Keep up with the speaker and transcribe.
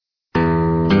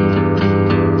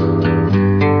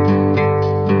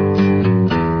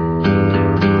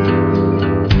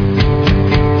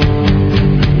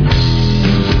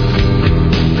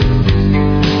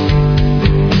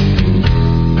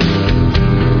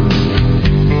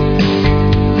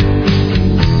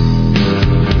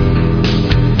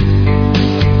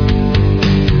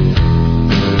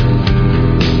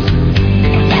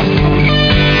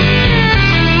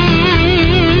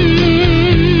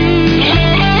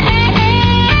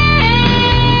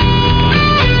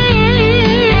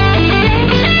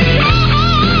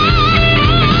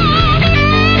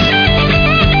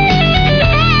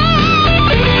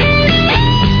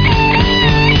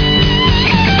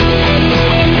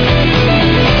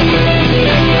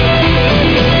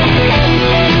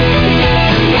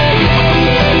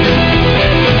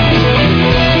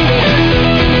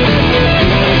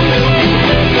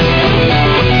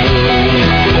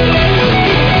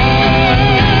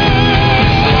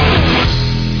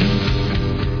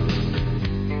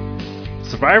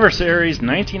Survivor Series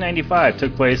 1995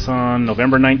 took place on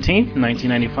November 19th,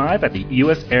 1995 at the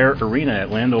U.S. Air Arena at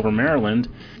Landover, Maryland.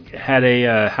 It had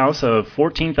a house of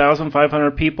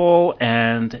 14,500 people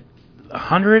and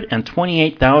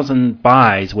 128,000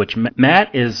 buys, which,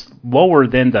 Matt, is lower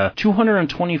than the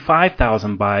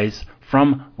 225,000 buys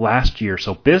from last year.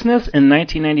 So business in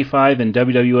 1995 in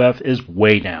WWF is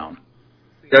way down.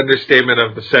 The understatement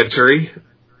of the century.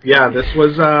 Yeah, this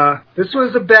was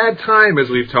a bad time,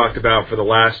 as we've talked about for the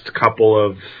last couple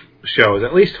of shows,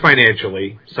 at least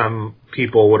financially. Some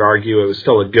people would argue it was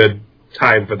still a good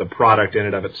time for the product in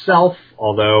and of itself,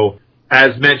 although,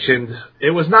 as mentioned, it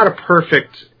was not a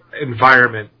perfect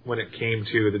environment when it came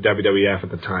to the WWF at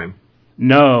the time.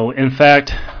 No, in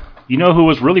fact, you know who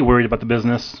was really worried about the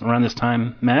business around this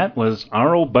time, Matt, was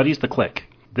our old buddies, the Clique.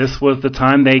 This was the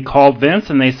time they called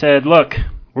Vince and they said, look,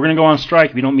 we're going to go on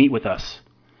strike if you don't meet with us.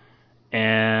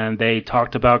 And they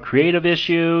talked about creative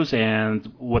issues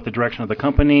and what the direction of the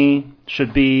company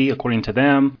should be, according to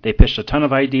them. They pitched a ton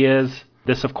of ideas.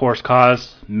 This, of course, caused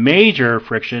major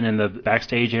friction in the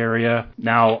backstage area.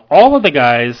 Now, all of the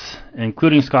guys,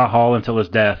 including Scott Hall until his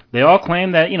death, they all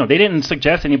claim that, they didn't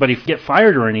suggest anybody get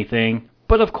fired or anything.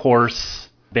 But, of course,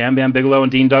 Bam Bam Bigelow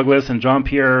and Dean Douglas and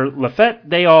Jean-Pierre Lafette,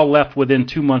 they all left within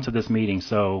 2 months of this meeting.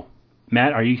 So,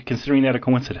 Matt, are you considering that a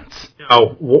coincidence?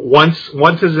 No. Once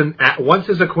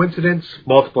is a coincidence,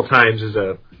 multiple times is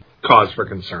a cause for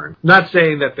concern. Not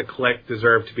saying that the Clique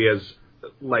deserve to be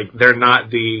they're not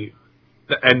the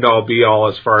end-all, be-all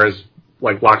as far as,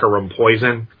 locker room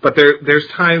poison. But there's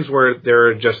times where there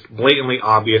are just blatantly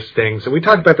obvious things. And we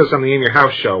talked about this on the In Your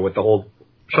House show with the whole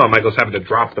Shawn Michaels having to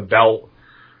drop the belt.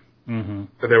 Mm-hmm.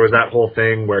 So there was that whole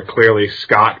thing where clearly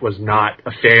Scott was not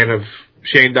a fan of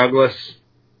Shane Douglas.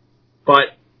 But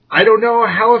I don't know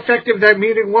how effective that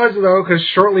meeting was, though, because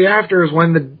shortly after is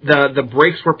when the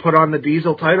brakes were put on the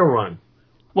Diesel title run.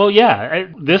 Well, yeah,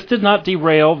 this did not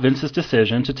derail Vince's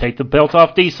decision to take the belt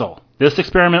off Diesel. This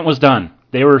experiment was done.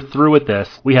 They were through with this.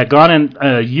 We had gone in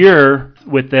a year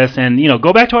with this, and,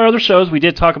 go back to our other shows. We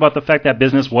did talk about the fact that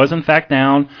business was, in fact,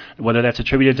 down. Whether that's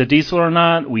attributed to Diesel or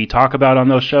not, we talk about on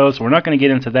those shows, so we're not going to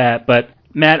get into that. But,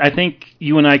 Matt, I think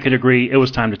you and I could agree it was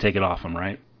time to take it off him,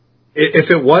 right? If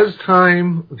it was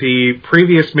time, the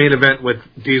previous main event with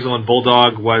Diesel and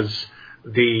Bulldog was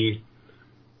the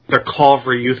call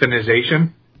for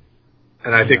euthanization.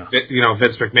 And I think that,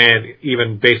 Vince McMahon,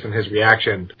 even based on his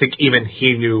reaction, I think even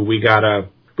he knew we gotta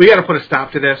put a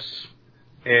stop to this,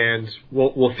 and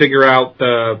we'll figure out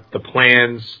the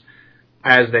plans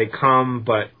as they come,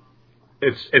 but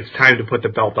it's time to put the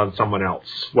belt on someone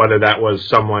else, whether that was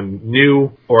someone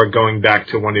new or going back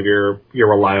to one of your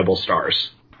reliable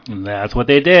stars. And that's what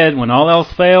they did. When all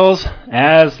else fails,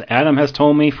 as Adam has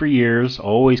told me for years,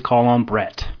 always call on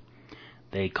Bret.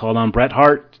 They called on Bret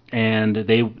Hart, and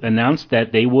they announced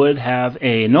that they would have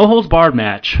a no-holds-barred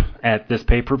match at this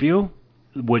pay-per-view,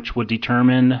 which would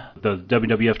determine the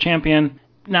WWF champion.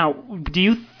 Now, do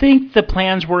you think the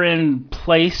plans were in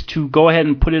place to go ahead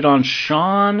and put it on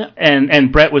Shawn,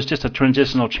 and Bret was just a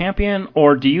transitional champion,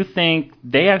 or do you think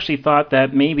they actually thought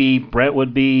that maybe Bret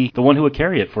would be the one who would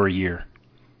carry it for a year?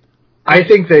 I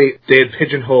think they had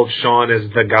pigeonholed Shawn as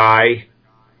the guy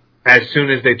as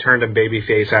soon as they turned him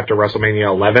babyface after WrestleMania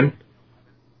 11.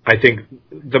 I think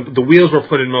the wheels were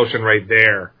put in motion right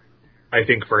there, I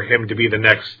think, for him to be the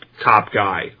next top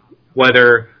guy.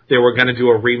 Whether they were going to do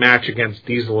a rematch against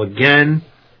Diesel again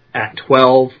at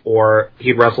 12 or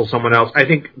he'd wrestle someone else, I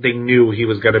think they knew he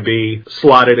was going to be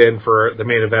slotted in for the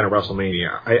main event of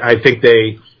WrestleMania. I think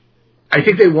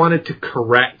they wanted to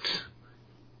correct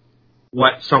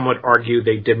what some would argue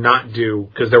they did not do,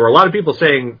 because there were a lot of people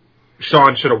saying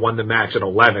Shawn should have won the match at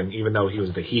 11, even though he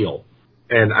was the heel.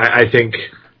 And I think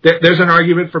there's an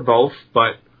argument for both,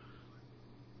 but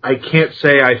I can't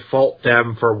say I fault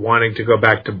them for wanting to go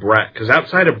back to Bret, because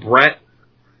outside of Bret,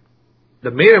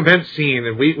 the main event scene,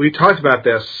 and we talked about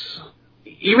this,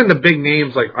 even the big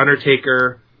names like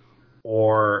Undertaker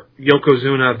or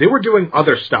Yokozuna, they were doing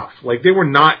other stuff. Like, they were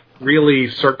not really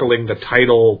circling the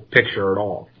title picture at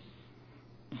all.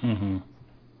 Mm-hmm.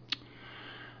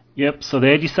 Yep, so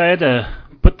they decided to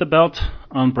put the belt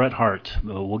on Bret Hart.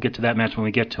 We'll get to that match when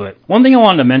we get to it. One thing I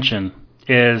wanted to mention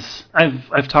is,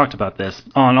 I've talked about this,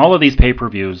 on all of these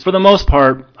pay-per-views, for the most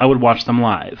part, I would watch them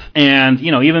live. And,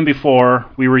 even before,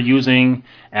 we were using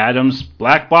Adam's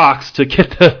black box to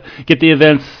get the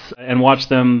events and watch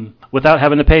them without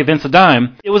having to pay Vince a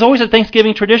dime. It was always a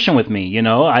Thanksgiving tradition with me, you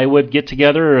know. I would get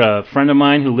together, a friend of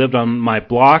mine who lived on my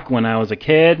block when I was a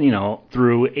kid, you know,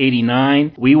 through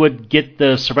 89. We would get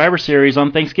the Survivor Series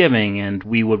on Thanksgiving, and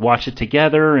we would watch it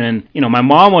together. And, you know, my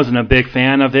mom wasn't a big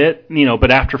fan of it, you know,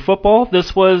 but after football,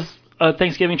 this was a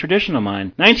Thanksgiving tradition of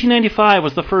mine. 1995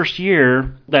 was the first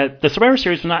year that the Survivor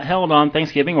Series was not held on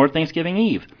Thanksgiving or Thanksgiving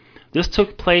Eve. This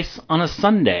took place on a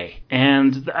Sunday,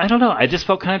 and I don't know, I just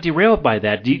felt kind of derailed by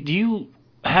that. Do you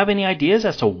have any ideas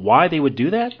as to why they would do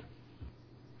that?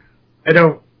 I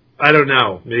don't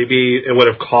know. Maybe it would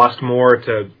have cost more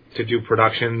to do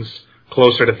productions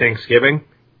closer to Thanksgiving.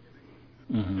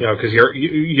 Mm-hmm. You know, because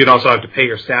you'd also have to pay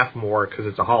your staff more because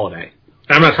it's a holiday.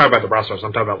 And I'm not talking about the wrestlers.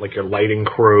 I'm talking about like your lighting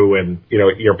crew and, you know,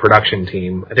 your production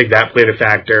team. I think that played a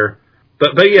factor.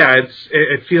 But yeah,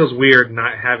 it feels weird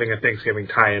not having a Thanksgiving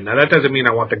tie-in. Now, that doesn't mean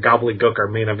I want the gobbledygook or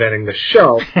main eventing the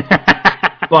show.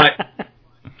 But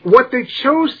what they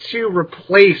chose to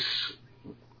replace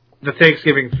the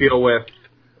Thanksgiving feel with,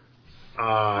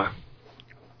 I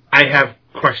have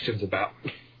questions about.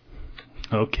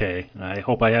 Okay, I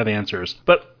hope I have answers.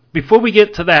 But before we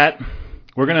get to that,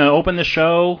 we're going to open the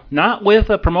show not with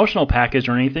a promotional package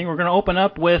or anything. We're going to open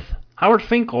up with Howard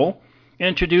Finkel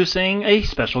introducing a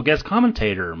special guest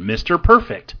commentator, Mr.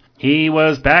 Perfect. He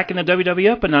was back in the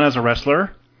WWF, but not as a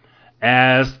wrestler,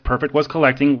 as Perfect was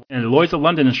collecting a Lloyd's of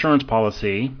London insurance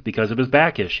policy because of his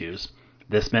back issues.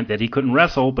 This meant that he couldn't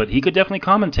wrestle, but he could definitely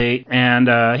commentate,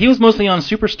 and he was mostly on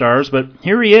Superstars, but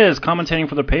here he is commentating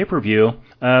for the pay-per-view.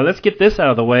 Let's get this out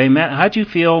of the way. Matt, how'd you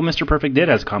feel Mr. Perfect did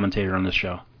as a commentator on this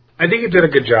show? I think he did a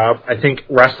good job. I think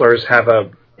wrestlers have a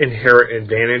inherent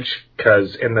advantage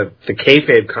because in the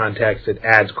kayfabe context it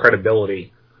adds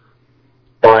credibility,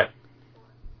 but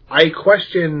I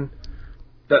question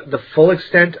the full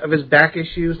extent of his back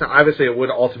issues. Now obviously it would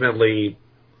ultimately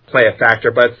play a factor,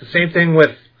 but it's the same thing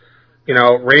with, you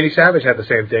know, Randy Savage had the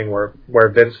same thing where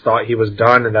Vince thought he was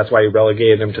done and that's why he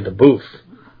relegated him to the booth,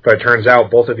 but it turns out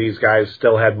both of these guys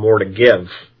still had more to give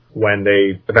when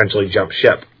they eventually jumped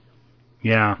ship.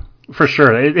 Yeah, for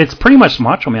sure. It's pretty much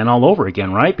Macho Man all over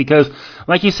again, right? Because,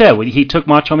 like you said, he took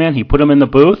Macho Man, he put him in the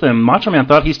booth, and Macho Man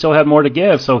thought he still had more to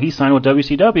give, so he signed with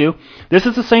WCW. This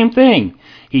is the same thing.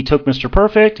 He took Mr.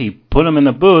 Perfect, he put him in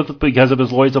the booth because of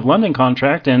his Lloyd's of London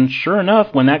contract, and sure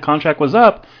enough, when that contract was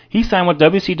up, he signed with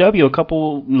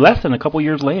WCW less than a couple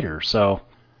years later. So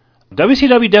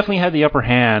WCW definitely had the upper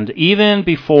hand, even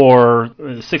before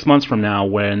 6 months from now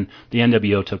when the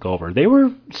NWO took over. They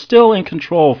were still in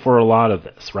control for a lot of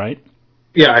this, right?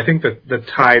 Yeah, I think that the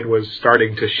tide was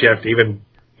starting to shift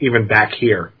even back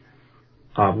here.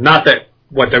 Not that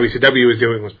what WCW was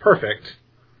doing was perfect.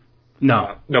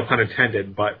 No. No pun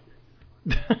intended, but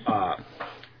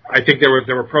I think there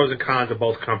were pros and cons of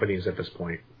both companies at this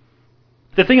point.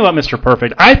 The thing about Mr.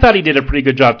 Perfect, I thought he did a pretty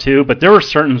good job too, but there were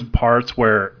certain parts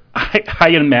where I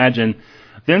imagine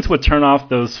Vince would turn off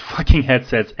those fucking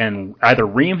headsets and either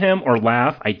ream him or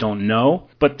laugh. I don't know.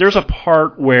 But there's a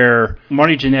part where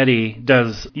Marty Jannetty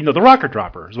does, you know, the rocker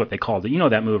dropper is what they called it. You know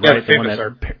that move, right? The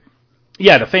Famouser.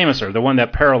 The Famouser, the one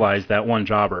that paralyzed that one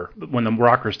jobber when the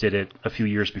Rockers did it a few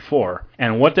years before.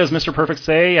 And what does Mr. Perfect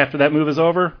say after that move is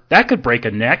over? That could break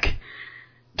a neck.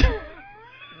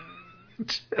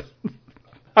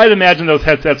 I'd imagine those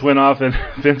headsets went off and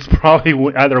Vince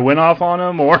probably either went off on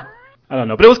him or I don't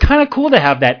know. But it was kind of cool to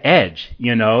have that edge,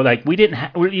 you know? Like, we didn't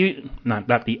have...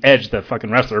 Not the edge, the fucking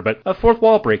wrestler, but a fourth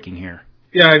wall breaking here.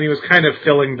 Yeah, and he was kind of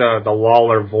filling the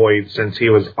Lawler void since he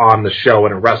was on the show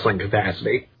in a wrestling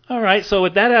capacity. All right, so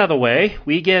with that out of the way,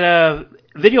 we get a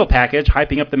video package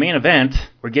hyping up the main event.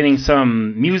 We're getting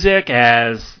some music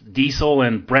as Diesel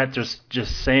and Brett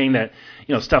just saying that,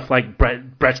 you know, stuff like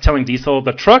Brett's telling Diesel,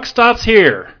 the truck stops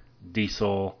here.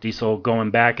 Diesel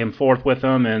going back and forth with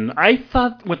him, and I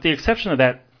thought, with the exception of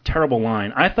that terrible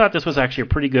line, I thought this was actually a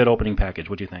pretty good opening package.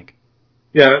 What do you think?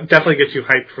 Yeah, it definitely gets you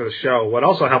hyped for the show. What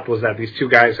also helped was that these two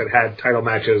guys had title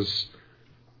matches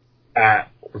at,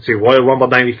 Royal Rumble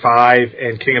 95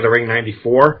 and King of the Ring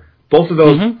 94. Both of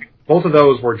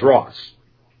those were draws.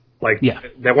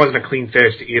 There wasn't a clean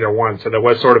finish to either one, so there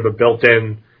was sort of a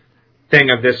built-in thing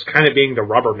of this kind of being the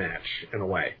rubber match in a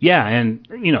way. Yeah, and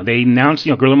you know, they announced,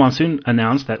 Gorilla Monsoon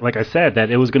announced that, like I said,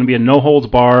 that it was going to be a no holds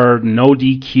barred, no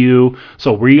DQ.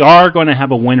 So we are going to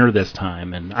have a winner this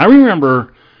time. And I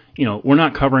remember, we're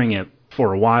not covering it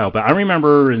for a while, but I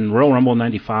remember in Royal Rumble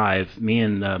 95, me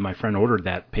and my friend ordered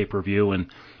that pay-per-view, and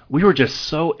we were just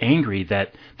so angry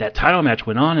that that title match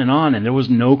went on, and there was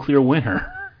no clear winner.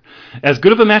 As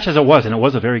good of a match as it was, and it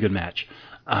was a very good match,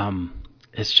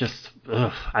 it's just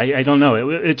I don't know.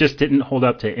 It just didn't hold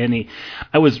up to any.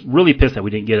 I was really pissed that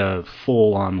we didn't get a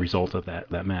full-on result of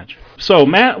that match. So,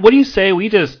 Matt, what do you say we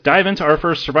just dive into our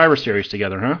first Survivor Series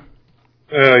together, huh?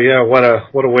 Yeah, what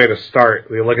a way to start.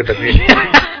 We look at the names,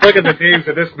 look at the names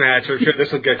of this match. I'm sure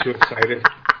this will get you excited.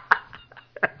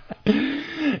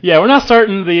 Yeah, we're not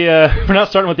starting with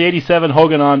the '87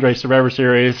 Hogan Andre Survivor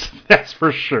Series. That's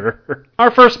for sure. Our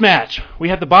first match, we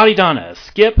have the Body Donnas,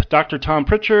 Skip, Dr. Tom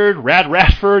Pritchard, Rad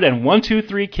Radford, and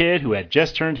 1-2-3 Kid, who had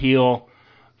just turned heel,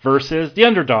 versus the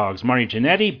Underdogs, Marty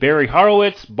Jannetty, Barry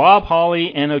Horowitz, Bob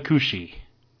Holly, and Hakushi.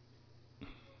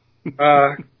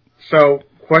 So,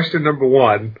 question number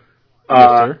one. Yes,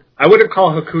 sir. I wouldn't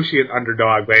call Hakushi an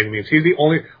underdog by any means. He's the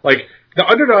only, the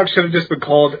underdog should have just been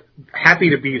called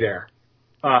Happy to Be There.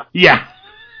 Yeah.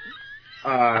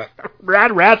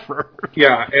 Rad Radford.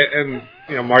 Yeah, and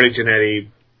Marty Jannetty,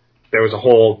 there was a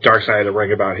whole dark side of the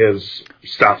ring about his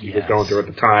stuff he was going through at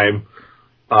the time.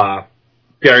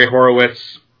 Barry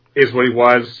Horowitz is what he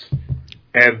was,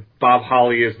 and Bob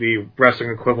Holly is the wrestling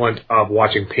equivalent of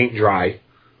watching paint dry,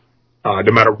 no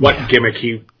matter what gimmick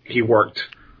he worked.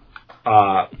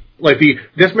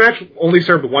 This match only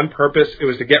served one purpose. It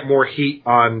was to get more heat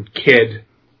on Kid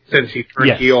since he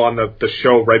turned heel on the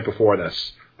show right before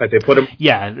this. They put him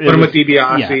with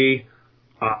DiBiase.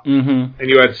 And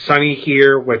you had Sunny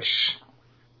here, which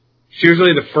she was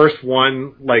really the first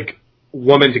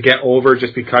woman to get over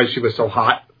just because she was so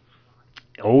hot.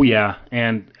 Oh yeah,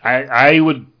 and I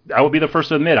would be the first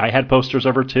to admit I had posters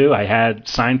of her too. I had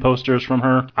signed posters from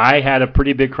her. I had a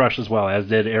pretty big crush as well, as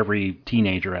did every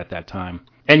teenager at that time.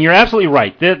 And you're absolutely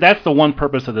right. That's the one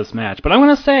purpose of this match. But I'm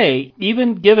going to say,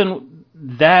 even given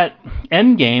that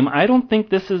end game, I don't think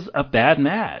this is a bad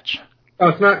match. Oh,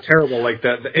 it's not terrible.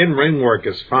 The in-ring work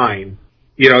is fine.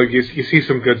 You see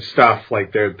some good stuff.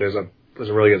 There's a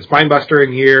really good spine buster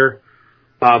in here.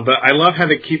 But I love how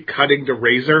they keep cutting to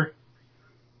Razor.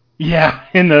 Yeah,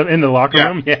 in the locker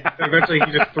room. Yeah. Eventually,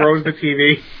 he just throws the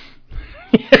TV.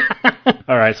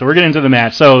 All right, so we're getting into the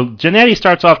match. So Jannetty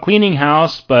starts off cleaning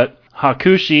house, but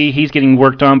Hakushi, he's getting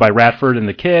worked on by Radford and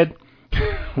the Kid.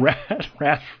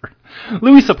 Radford.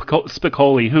 Louis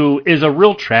Spicolli, who is a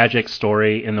real tragic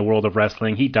story in the world of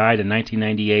wrestling. He died in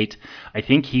 1998. I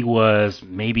think he was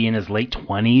maybe in his late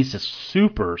 20s, just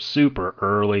super, super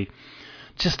early.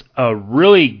 Just a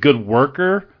really good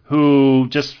worker who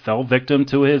just fell victim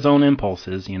to his own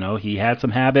impulses. He had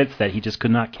some habits that he just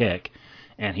could not kick,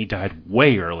 and he died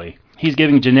way early. He's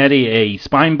giving Jannetty a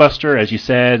spine buster, as you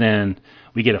said, and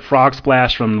we get a frog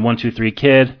splash from 1-2-3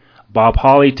 Kid. Bob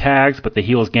Holly tags, but the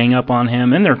heels gang up on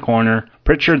him in their corner.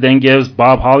 Pritchard then gives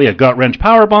Bob Holly a gut-wrench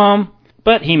powerbomb,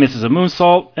 but he misses a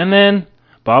moonsault, and then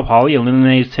Bob Holly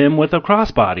eliminates him with a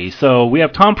crossbody. So we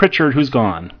have Tom Pritchard, who's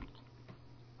gone.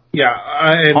 Yeah,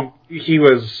 and he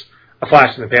was a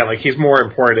flash in the pan. He's more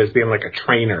important as being a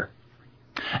trainer.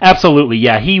 Absolutely,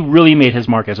 yeah. He really made his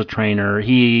mark as a trainer.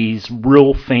 He's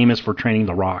real famous for training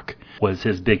The Rock, was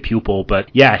his big pupil. But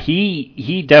yeah,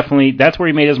 he definitely, that's where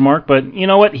he made his mark. But you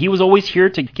know what? He was always here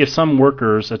to give some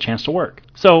workers a chance to work.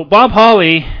 So Bob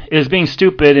Holly is being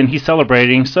stupid and he's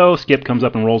celebrating. So Skip comes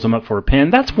up and rolls him up for a pin.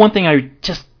 That's one thing I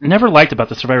just never liked about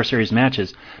the Survivor Series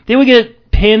matches. They would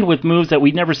get pinned with moves that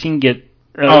we'd never seen get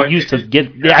used to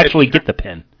get the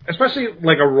pin. Especially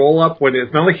a roll-up when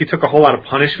it's not like he took a whole lot of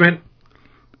punishment.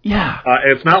 Yeah.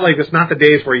 It's not the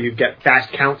days where you get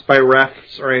fast counts by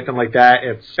refs or anything like that.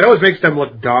 It always makes them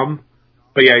look dumb.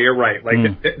 But yeah, you're right.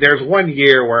 There's one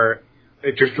year where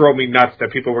it just drove me nuts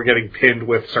that people were getting pinned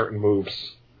with certain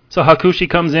moves. So Hakushi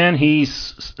comes in.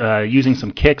 He's using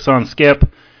some kicks on Skip.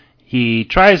 He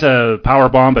tries a power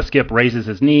bomb, but Skip raises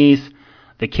his knees.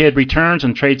 The Kid returns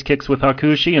and trades kicks with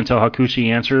Hakushi until Hakushi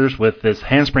answers with this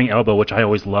handspring elbow, which I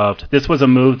always loved. This was a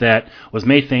move that was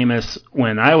made famous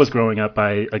when I was growing up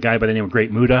by a guy by the name of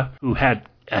Great Muta, who had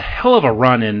a hell of a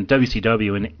run in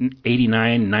WCW in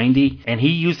 89, 90, and he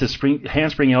used his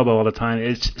handspring elbow all the time.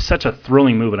 It's such a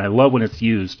thrilling move, and I love when it's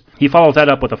used. He follows that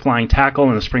up with a flying tackle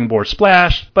and a springboard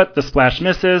splash, but the splash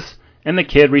misses, and the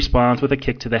Kid responds with a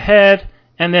kick to the head,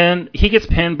 and then he gets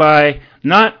pinned by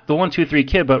not the 1-2-3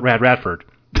 Kid, but Rad Radford.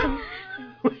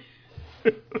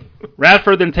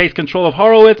 Radford then takes control of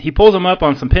Horowitz. He pulls him up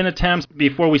on some pin attempts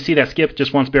before we see that Skip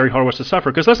just wants Barry Horowitz to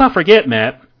suffer. Because let's not forget,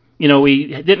 Matt, we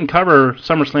didn't cover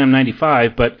SummerSlam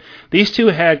 95, but these two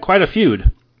had quite a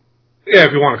feud. Yeah,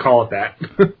 if you want to call it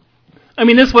that. I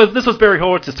mean, this was Barry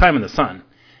Horowitz's time in the sun,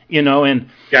 and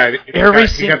yeah,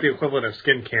 he got the equivalent of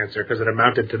skin cancer because it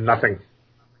amounted to nothing.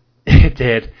 It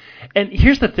did. And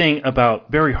here's the thing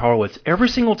about Barry Horowitz. Every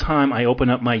single time I open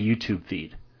up my YouTube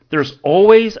feed, there's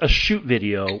always a shoot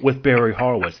video with Barry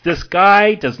Horowitz. This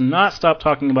guy does not stop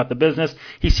talking about the business.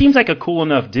 He seems like a cool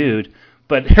enough dude,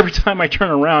 but every time I turn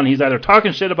around, he's either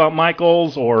talking shit about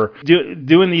Michaels or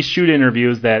doing these shoot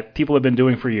interviews that people have been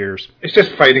doing for years. It's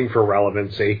just fighting for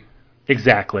relevancy.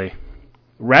 Exactly.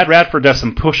 Radford does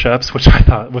some push-ups, which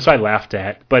I laughed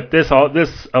at. But this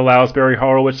allows Barry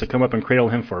Horowitz to come up and cradle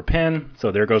him for a pin.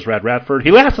 So there goes Radford.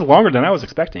 He lasted longer than I was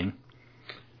expecting.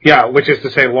 Yeah, which is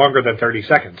to say longer than 30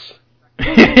 seconds.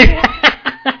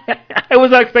 I was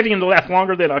not expecting him to last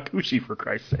longer than Akushi, for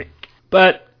Christ's sake.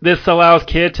 But this allows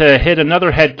Kid to hit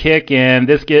another head kick, and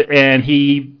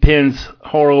he pins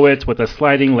Horowitz with a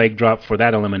sliding leg drop for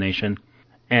that elimination.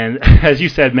 And as you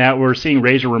said, Matt, we're seeing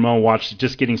Razor Ramon watch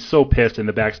just getting so pissed in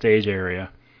the backstage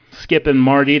area. Skip and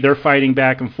Marty, they're fighting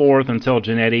back and forth until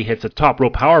Jannetty hits a top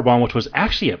rope powerbomb, which was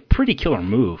actually a pretty killer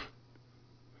move.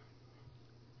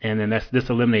 And then this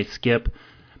eliminates Skip.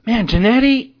 Man,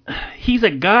 Jannetty, he's a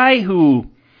guy who,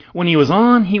 when he was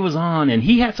on, and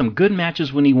he had some good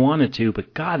matches when he wanted to,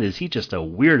 but God, is he just a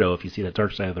weirdo if you see that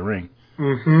dark side of the ring.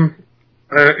 Mm-hmm.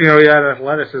 He had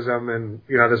athleticism, and,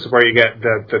 this is where you get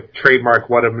the trademark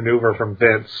what a maneuver from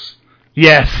Vince.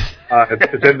 Yes.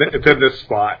 It's in this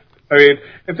spot. I mean,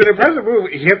 it's an impressive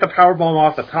move. He hit the powerbomb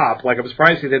off the top. Like, I'm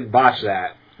surprised he didn't botch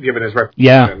that, given his reputation.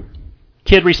 Yeah.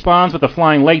 Kid responds with a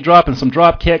flying leg drop and some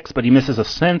drop kicks, but he misses a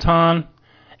senton.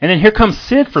 And then here comes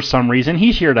Sid for some reason.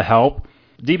 He's here to help.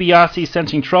 DiBiase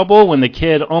sensing trouble when the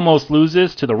Kid almost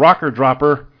loses to the rocker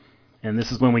dropper. And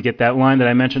this is when we get that line that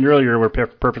I mentioned earlier where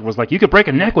Perfect was like, you could break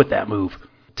a neck with that move.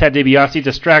 Ted DiBiase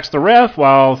distracts the ref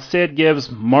while Sid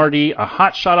gives Marty a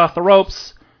hot shot off the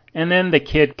ropes. And then the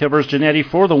Kid covers Jannetty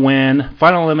for the win.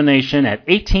 Final elimination at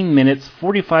 18 minutes,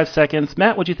 45 seconds.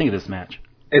 Matt, what do you think of this match?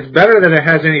 It's better than it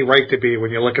has any right to be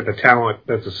when you look at the talent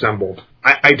that's assembled.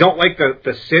 I don't like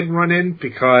the Sid run-in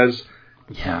because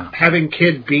having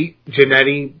Kid beat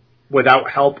Jannetty without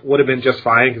help would have been just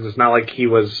fine because it's not like he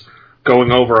was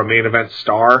going over a main event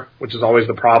star, which is always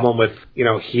the problem with,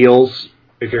 heels.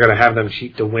 If you're going to have them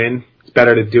cheat to win, it's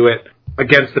better to do it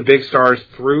against the big stars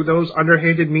through those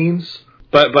underhanded means.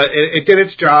 But it did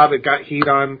its job. It got heat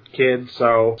on Kid.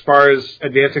 So as far as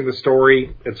advancing the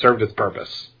story, it served its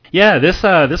purpose. Yeah, this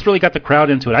really got the crowd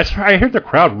into it. I heard the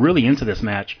crowd really into this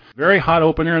match. Very hot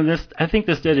opener, and I think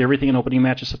this did everything an opening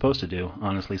match is supposed to do,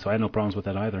 honestly, so I had no problems with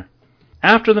that either.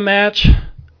 After the match,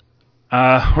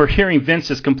 we're hearing Vince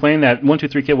just complain that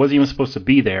 1-2-3 Kid wasn't even supposed to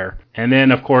be there. And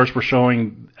then, of course, we're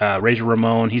showing Razor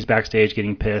Ramon. He's backstage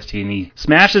getting pissed, and he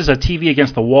smashes a TV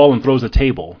against the wall and throws a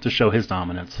table to show his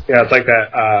dominance. Yeah, it's like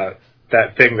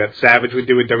that thing that Savage would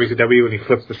do in WCW when he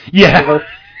flips the over.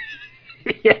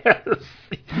 Yes.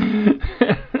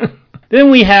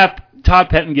 Then we have Todd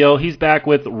Pettengill. He's back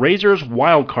with Razor's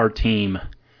wildcard team.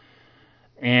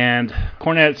 And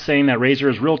Cornette's saying that Razor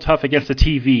is real tough against the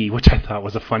TV, which I thought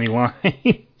was a funny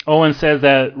line. Owen says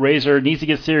that Razor needs to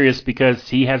get serious because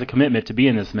he has a commitment to be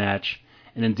in this match.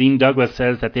 And then Dean Douglas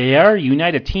says that they are a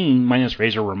united team minus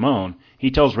Razor Ramon. He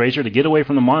tells Razor to get away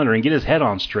from the monitor and get his head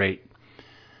on straight.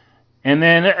 And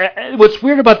then what's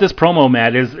weird about this promo,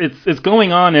 Matt, is it's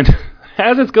going on, and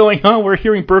as it's going on, we're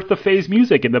hearing Bertha Faye's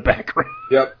music in the background.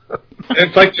 Yep.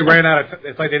 It's like they ran out of.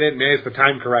 It's like they didn't manage the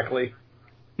time correctly.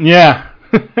 Yeah.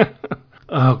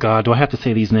 Oh God, do I have to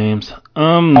say these names?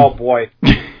 Oh boy.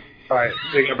 All right.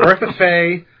 So you got Bertha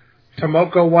Faye,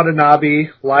 Tomoko Watanabe,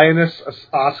 Lioness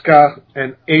Asuka,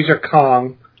 and Asia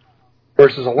Kong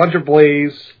versus Alundra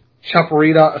Blaze,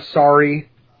 Chaparita Asari,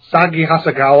 Sagi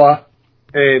Hasagawa,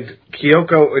 and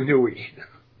Kyoko Inui.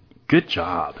 Good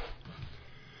job.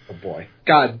 Oh boy.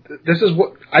 God, this is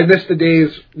what I miss the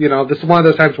days, this is one of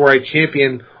those times where I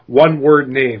champion one-word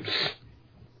names.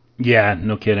 Yeah,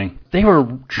 no kidding. They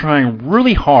were trying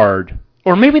really hard,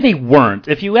 or maybe they weren't.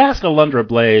 If you ask Alundra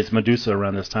Blaze, Medusa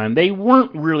around this time, they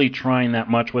weren't really trying that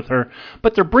much with her,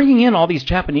 but they're bringing in all these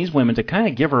Japanese women to kind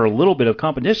of give her a little bit of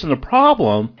competition. The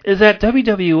problem is that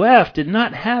WWF did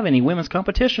not have any women's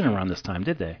competition around this time,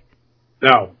 did they?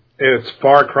 No. It's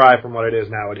far cry from what it is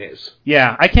nowadays.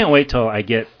 Yeah, I can't wait till I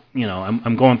get,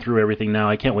 I'm going through everything now.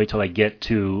 I can't wait till I get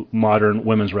to modern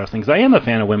women's wrestling, because I am a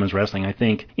fan of women's wrestling. I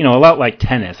think, a lot like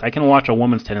tennis. I can watch a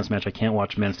women's tennis match. I can't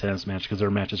watch men's tennis match because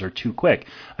their matches are too quick.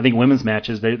 I think women's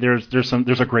matches, there's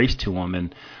a grace to them,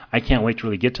 and I can't wait to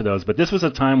really get to those. But this was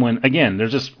a time when, again, there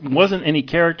just wasn't any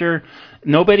character.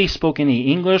 Nobody spoke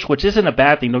any English, which isn't a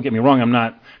bad thing. Don't get me wrong. I'm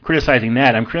not criticizing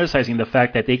that. I'm criticizing the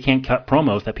fact that they can't cut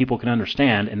promos that people can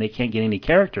understand, and they can't get any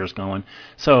characters going.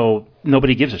 So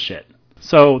nobody gives a shit.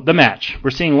 So the match.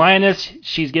 We're seeing Lioness.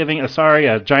 She's giving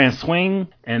Asari a giant swing.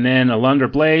 And then Alundra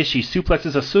Blaze, she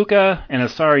suplexes Asuka, and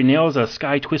Asari nails a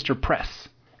Sky Twister press.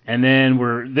 And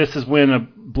then this is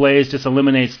when Blaze just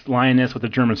eliminates Lioness with a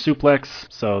German suplex.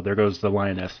 So there goes the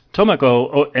Lioness.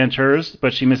 Tomoko enters,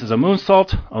 but she misses a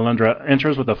moonsault. Alundra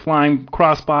enters with a flying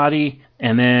crossbody.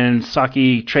 And then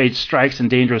Saki trades strikes and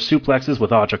dangerous suplexes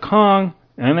with Aja Kong.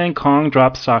 And then Kong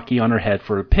drops Saki on her head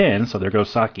for a pin, so there goes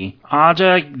Saki.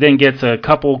 Aja then gets a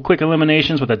couple quick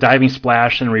eliminations with a diving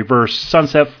splash and reverse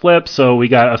sunset flip, so we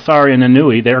got Asari and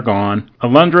Inui, they're gone.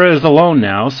 Alundra is alone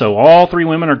now, so all three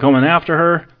women are going after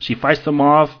her. She fights them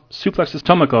off, suplexes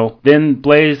Tomoko, then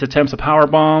Blaze attempts a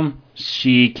powerbomb.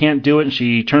 She can't do it, and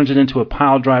she turns it into a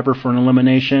pile driver for an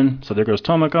elimination. So there goes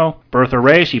Tomoko. Bertha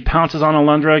Ray, she pounces on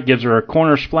Alundra, gives her a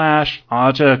corner splash.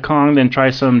 Aja Kong then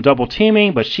tries some double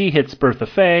teaming, but she hits Bertha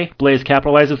Faye. Blaze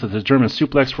capitalizes with a German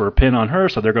suplex for a pin on her,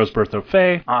 so there goes Bertha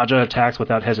Faye. Aja attacks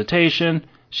without hesitation.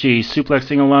 She's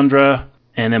suplexing Alundra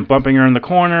and then bumping her in the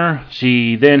corner.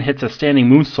 She then hits a standing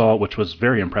moonsault, which was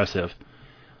very impressive.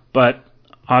 But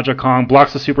Aja Kong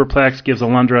blocks the superplex, gives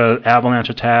Alundra an avalanche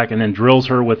attack, and then drills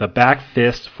her with a back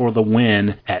fist for the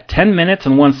win at 10 minutes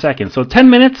and 1 second. So 10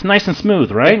 minutes, nice and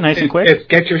smooth, right? Nice and quick? It's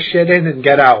get your shit in and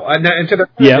get out. And to the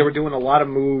point, they were doing a lot of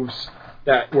moves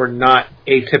that were not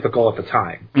atypical at the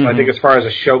time. So I think as far as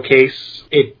a showcase,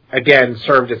 it, again,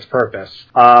 served its purpose.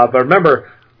 But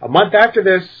remember, a month after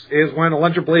this is when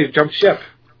Alundra Blaze jumped ship.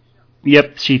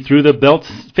 Yep, she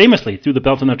famously threw the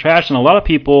belt in the trash, and a lot of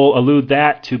people allude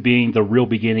that to being the real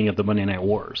beginning of the Monday Night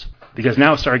Wars, because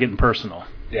now it started getting personal.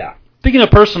 Yeah. Speaking of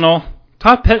personal,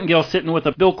 Todd Pettengill sitting with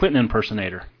a Bill Clinton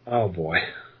impersonator. Oh, boy.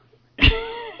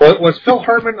 Was Phil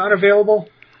Herman unavailable?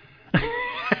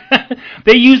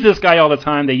 They use this guy all the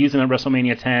time. They use him at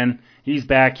WrestleMania 10. He's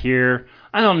back here.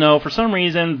 I don't know. For some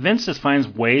reason, Vince just finds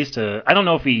ways to... I don't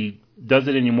know if he does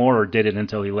it anymore or did it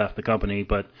until he left the company,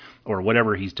 or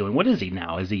whatever he's doing. What is he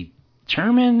now? Is he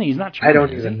chairman? He's not chairman. I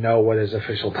don't even know what his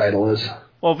official title is.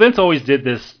 Well, Vince always did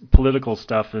this political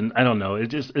stuff, and I don't know.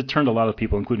 It turned a lot of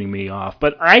people, including me, off.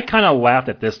 But I kind of laughed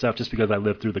at this stuff just because I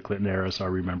lived through the Clinton era, so I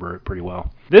remember it pretty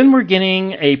well. Then we're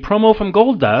getting a promo from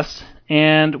Goldust,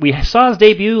 and we saw his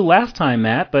debut last time,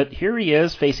 Matt, but here he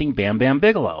is facing Bam Bam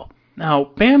Bigelow. Now,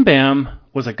 Bam Bam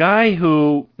was a guy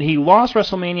who he lost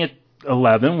WrestleMania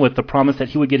 11 with the promise that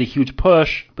he would get a huge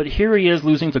push, but here he is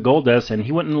losing to Goldust, and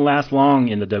he wouldn't last long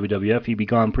in the WWF. He'd be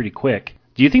gone pretty quick.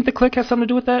 Do you think the Click has something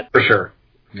to do with that? For sure.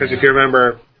 Because if you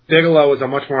remember, Bigelow is a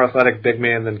much more athletic big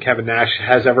man than Kevin Nash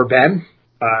has ever been.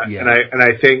 And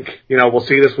I think, we'll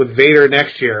see this with Vader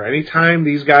next year. Anytime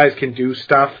these guys can do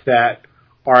stuff that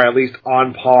are at least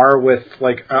on par with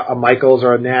like a Michaels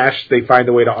or a Nash, they find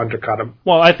a way to undercut them.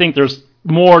 Well, I think there's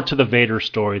more to the Vader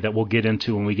story that we'll get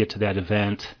into when we get to that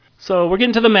event. So we're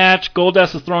getting to the match.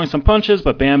 Goldust is throwing some punches,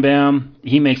 but Bam Bam,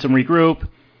 he makes him regroup.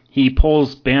 He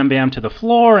pulls Bam Bam to the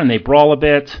floor, and they brawl a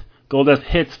bit. Goldust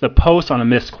hits the post on a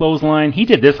missed clothesline. He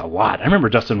did this a lot. I remember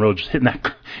Dustin Rhodes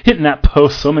hitting that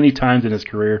post so many times in his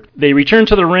career. They return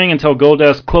to the ring until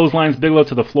Goldust clotheslines Bigelow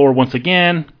to the floor once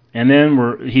again. And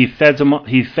then he fends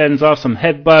off some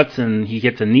headbutts, and he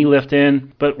gets a knee lift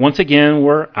in. But once again,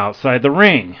 we're outside the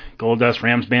ring. Goldust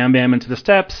rams Bam Bam into the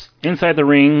steps. Inside the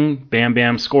ring, Bam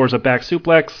Bam scores a back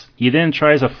suplex. He then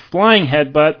tries a flying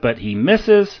headbutt, but he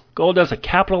misses. Goldust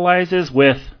capitalizes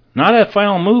with not a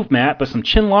final move, Matt, but some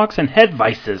chin locks and head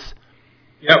vices.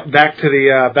 Yep, back to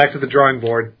the drawing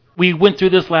board. We went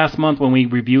through this last month when we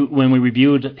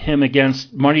reviewed him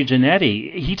against Marty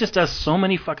Jannetty. He just does so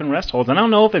many fucking rest holds. And I don't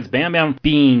know if it's Bam Bam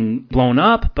being blown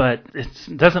up, but it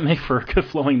doesn't make for a good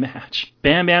flowing match.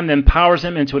 Bam Bam then powers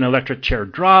him into an electric chair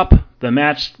drop. The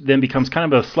match then becomes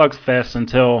kind of a slugfest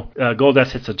until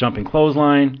Goldust hits a jumping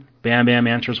clothesline. Bam Bam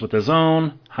enters with his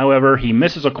own. However, he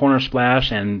misses a corner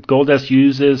splash, and Goldust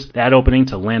uses that opening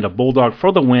to land a bulldog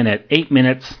for the win at 8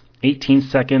 minutes, 18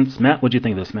 seconds. Matt, what do you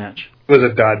think of this match? It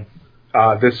was a dud.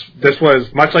 This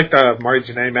was much like the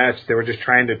Marty Jannetty match. They were just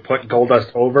trying to put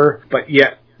Goldust over, but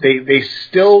yet they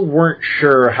still weren't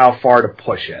sure how far to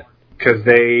push it because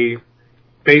they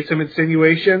made some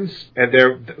insinuations, and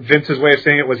Vince's way of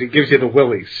saying it was he gives you the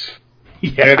willies.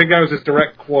 Yeah. And I think that was his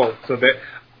direct quote. So that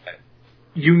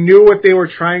you knew what they were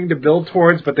trying to build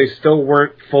towards, but they still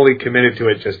weren't fully committed to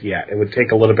it just yet. It would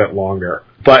take a little bit longer.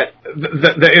 But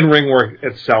the in-ring work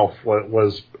itself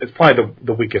it's probably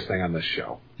the weakest thing on this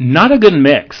show. Not a good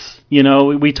mix.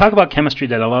 We talk about chemistry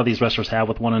that a lot of these wrestlers have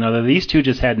with one another. These two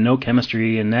just had no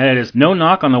chemistry, and that is no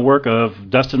knock on the work of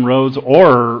Dustin Rhodes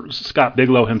or Scott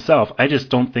Bigelow himself. I just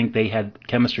don't think they had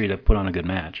chemistry to put on a good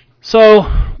match.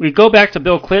 So we go back to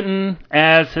Bill Clinton,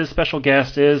 as his special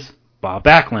guest is Bob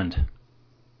Backlund.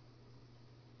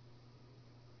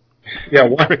 Yeah,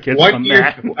 one year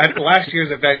at last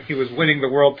year's event, he was winning the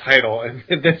world title, and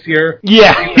this year, he's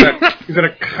in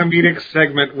a comedic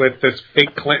segment with this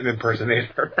fake Clinton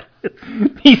impersonator.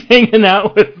 He's hanging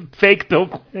out with fake Bill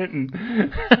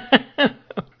Clinton.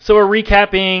 So we're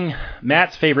recapping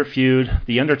Matt's favorite feud,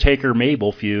 the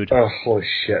Undertaker-Mabel feud. Oh, holy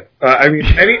shit. I mean,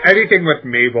 anything with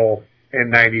Mabel in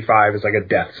 95 is like a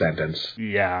death sentence.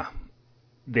 Yeah.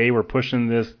 They were pushing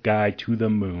this guy to the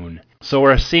moon. So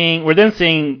we're then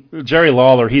seeing Jerry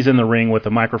Lawler. He's in the ring with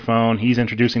a microphone. He's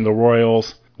introducing the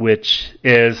Royals, which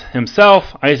is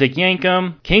himself, Isaac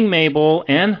Yankem, King Mabel,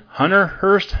 and Hunter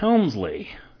Hearst Helmsley.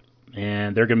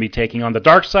 And they're going to be taking on the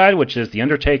Dark Side, which is The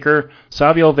Undertaker,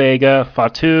 Savio Vega,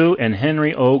 Fatu, and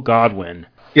Henry O. Godwin.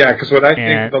 Yeah, because when I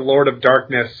think of the Lord of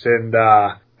Darkness and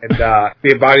the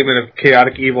embodiment of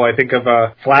chaotic evil, I think of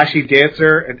a flashy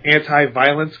dancer, an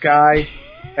anti-violence guy,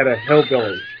 and a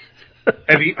hillbilly.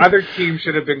 And the other team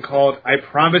should have been called I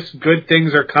Promise Good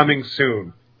Things Are Coming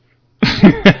Soon.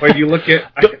 when you look at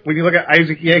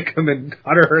Isaac Yankem and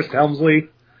Hunter Hearst Helmsley,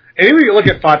 and even when you look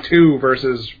at Fatu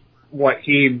versus what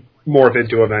he morphed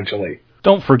into eventually.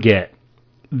 Don't forget,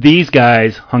 these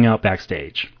guys hung out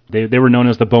backstage. They were known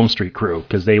as the Bone Street Crew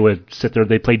because they would sit there,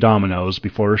 they play dominoes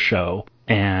before a show,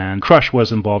 and Crush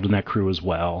was involved in that crew as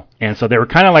well. And so they were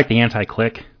kind of like the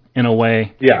anti-click in a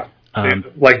way. Yeah.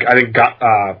 Like, I think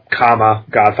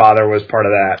Godfather was part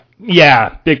of that.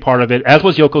 Yeah, big part of it, as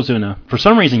was Yokozuna. For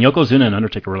some reason, Yokozuna and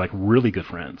Undertaker were like really good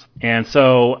friends. And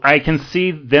so I can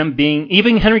see them being,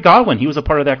 even Henry Godwin, he was a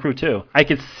part of that crew too. I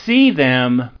could see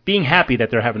them being happy that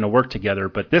they're having to work together,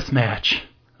 but this match,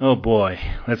 oh boy,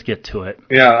 let's get to it.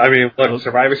 Yeah, I mean, look,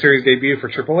 Survivor Series debut for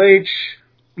Triple H.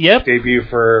 Yep. Debut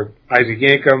for Isaac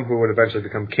Yankem, who would eventually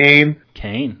become Kane.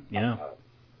 Kane, yeah.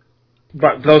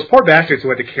 But those poor bastards who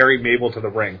had to carry Mabel to the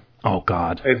ring. Oh,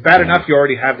 God. It's bad enough you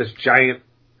already have this giant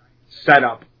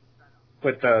setup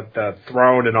with the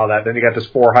throne and all that. Then you got this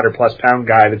 400-plus pound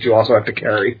guy that you also have to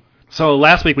carry. So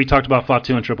last week we talked about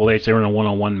Fatu and Triple H. They were in a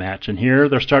one-on-one match. And here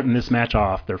they're starting this match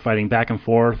off. They're fighting back and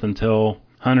forth until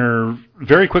Hunter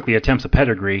very quickly attempts a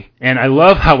pedigree. And I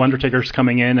love how Undertaker's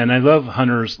coming in, and I love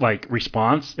Hunter's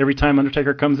response every time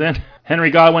Undertaker comes in.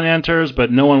 Henry Godwin enters,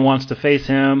 but no one wants to face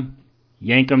him.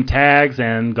 Yankem tags,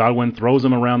 and Godwin throws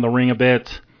him around the ring a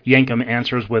bit. Yankem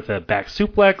answers with a back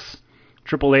suplex.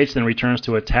 Triple H then returns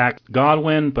to attack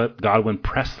Godwin, but Godwin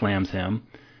press slams him.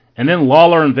 And then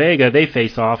Lawler and Vega, they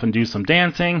face off and do some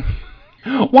dancing.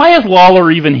 Why is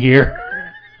Lawler even here?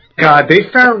 God, they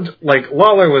found,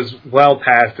 Lawler was well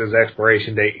past his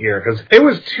expiration date here, because it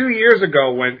was 2 years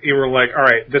ago when you were like, all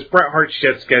right, this Bret Hart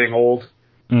shit's getting old.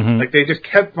 Mm-hmm. They just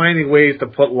kept finding ways to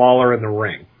put Lawler in the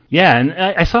ring. Yeah, and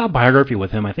I saw a biography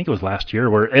with him, I think it was last year,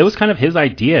 where it was kind of his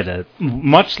idea to,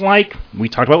 much like we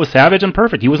talked about with Savage and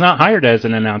Perfect, he was not hired as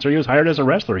an announcer, he was hired as a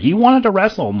wrestler. He wanted to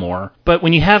wrestle more. But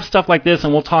when you have stuff like this,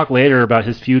 and we'll talk later about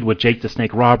his feud with Jake the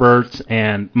Snake Roberts,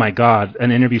 and, my God,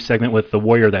 an interview segment with The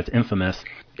Warrior that's infamous,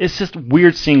 it's just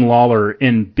weird seeing Lawler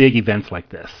in big events like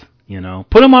this. You know,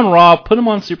 put him on Raw, put him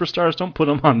on Superstars, don't put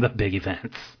him on the big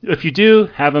events. If you do,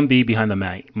 have him be behind the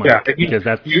mic. Yeah, because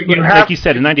that's, like you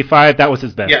said, in 95, that was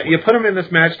his best. Yeah, you put him in this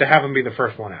match to have him be the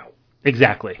first one out.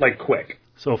 Exactly. Quick.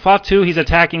 So Fatu, he's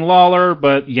attacking Lawler,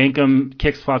 but Yankem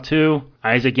kicks Fatu.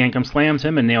 Isaac Yankem slams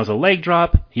him and nails a leg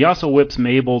drop. He also whips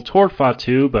Mabel toward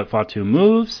Fatu, but Fatu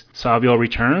moves. Savio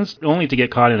returns, only to get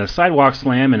caught in a sidewalk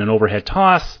slam and an overhead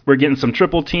toss. We're getting some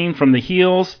triple team from the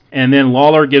heels, and then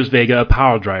Lawler gives Vega a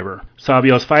power driver.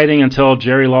 Savio's fighting until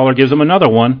Jerry Lawler gives him another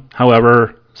one.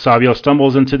 However, Savio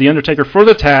stumbles into The Undertaker for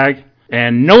the tag,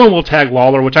 and no one will tag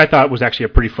Lawler, which I thought was actually a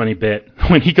pretty funny bit.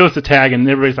 When he goes to tag and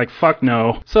everybody's like, fuck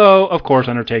no. So, of course,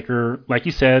 Undertaker, like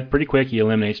you said, pretty quick, he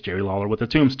eliminates Jerry Lawler with a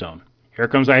tombstone. Here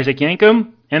comes Isaac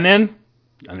Yankem, and then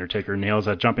Undertaker nails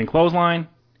a jumping clothesline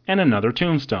and another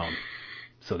tombstone.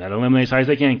 So that eliminates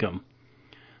Isaac Yankem.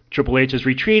 Triple H is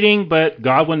retreating, but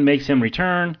Godwin makes him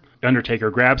return. Undertaker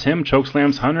grabs him,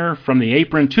 chokeslams Hunter from the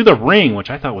apron to the ring, which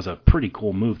I thought was a pretty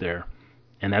cool move there.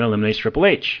 And that eliminates Triple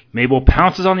H. Mabel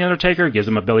pounces on The Undertaker, gives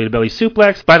him a belly-to-belly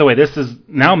suplex. By the way, this is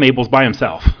now Mabel's by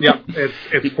himself. Yep, it's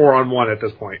 4-on-1 at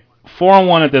this point.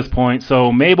 4-on-1 at this point.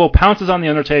 So Mabel pounces on The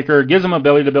Undertaker, gives him a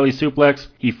belly-to-belly suplex.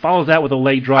 He follows that with a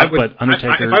leg drop, but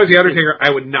Undertaker... if I was The Undertaker,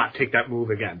 I would not take that move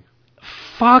again.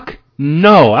 Fuck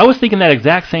no. I was thinking that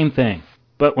exact same thing.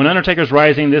 But when Undertaker's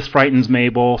rising, this frightens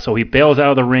Mabel, so he bails out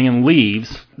of the ring and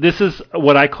leaves. This is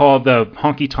what I call the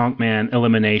Honky Tonk Man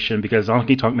elimination, because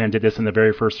Honky Tonk Man did this in the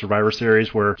very first Survivor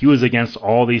Series, where he was against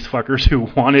all these fuckers who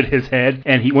wanted his head,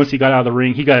 and once he got out of the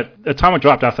ring, he got atomic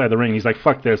dropped outside the ring. He's like,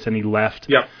 fuck this, and he left.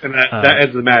 Yep, and that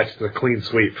ends the match. It's a clean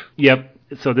sweep. Yep.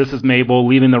 So this is Mabel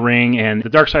leaving the ring, and the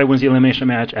Dark Side wins the elimination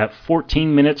match at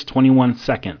 14 minutes, 21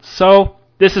 seconds. So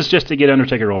this is just to get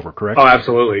Undertaker over, correct? Oh,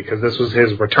 absolutely, because this was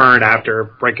his return after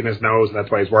breaking his nose, and that's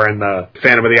why he's wearing the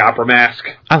Phantom of the Opera mask.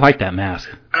 I like that mask.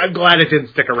 I'm glad it didn't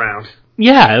stick around.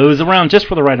 Yeah, it was around just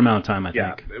for the right amount of time, I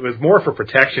think. Yeah, it was more for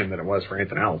protection than it was for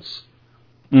anything else.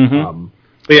 Mm-hmm.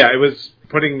 But yeah, it was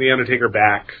putting the Undertaker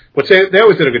back, which they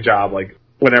always did a good job. Like,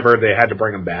 whenever they had to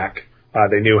bring him back,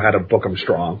 they knew how to book him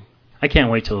strong. I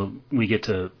can't wait till we get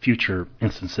to future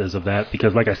instances of that,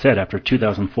 because like I said, after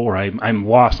 2004, I'm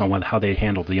lost on how they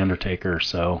handled The Undertaker,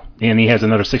 and he has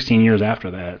another 16 years after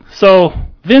that. So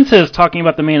Vince is talking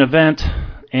about the main event,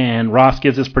 and Ross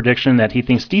gives his prediction that he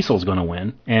thinks Diesel's going to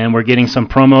win, and we're getting some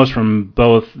promos from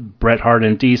both Bret Hart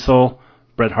and Diesel.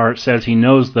 Bret Hart says he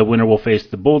knows the winner will face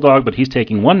the Bulldog, but he's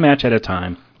taking one match at a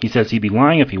time. He says he'd be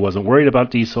lying if he wasn't worried about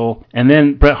Diesel. And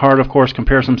then Bret Hart, of course,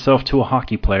 compares himself to a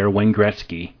hockey player, Wayne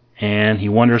Gretzky. And he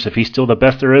wonders if he's still the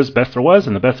best there is, best there was,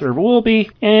 and the best there ever will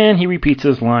be. And he repeats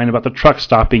his line about the truck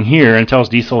stopping here and tells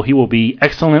Diesel he will be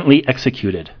excellently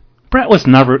executed. Bret was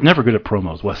never good at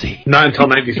promos, was he? Not until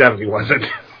 97 he wasn't.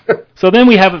 So then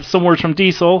we have some words from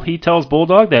Diesel. He tells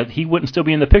Bulldog that he wouldn't still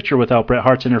be in the picture without Bret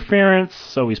Hart's interference,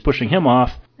 so he's pushing him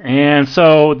off. And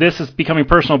so this is becoming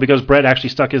personal because Bret actually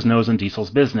stuck his nose in Diesel's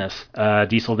business.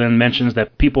 Diesel then mentions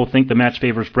that people think the match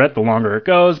favors Bret the longer it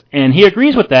goes, and he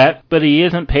agrees with that, but he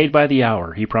isn't paid by the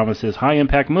hour. He promises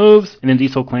high-impact moves, and then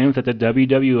Diesel claims that the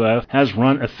WWF has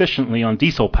run efficiently on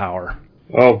Diesel power.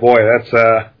 Oh boy, that's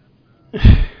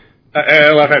I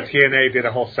love how TNA did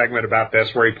a whole segment about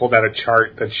this where he pulled out a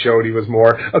chart that showed he was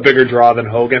a bigger draw than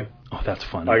Hogan. Oh, that's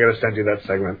fun. I gotta send you that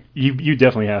segment. You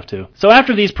definitely have to. So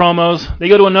after these promos, they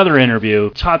go to another interview.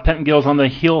 Todd Pettingill's on the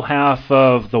heel half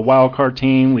of the wild card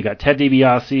team. We got Ted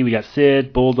DiBiase, we got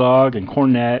Sid, Bulldog, and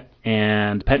Cornette.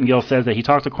 And Pettingill says that he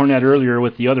talked to Cornette earlier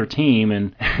with the other team,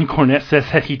 and Cornette says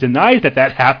that he denies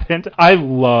that happened. I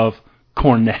love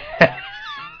Cornette.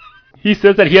 He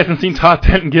says that he hasn't seen Todd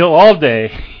Pettingill all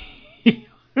day.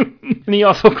 And he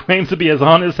also claims to be as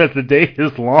honest as the day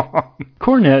is long.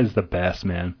 Cornette is the best,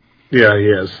 man. Yeah, he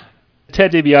is.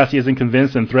 Ted DiBiase isn't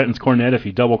convinced and threatens Cornette if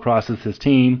he double-crosses his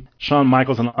team. Shawn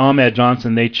Michaels and Ahmed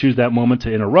Johnson, they choose that moment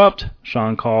to interrupt.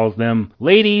 Shawn calls them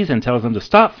ladies and tells them to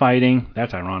stop fighting.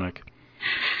 That's ironic.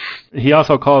 He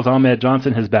also calls Ahmed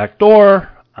Johnson his back door.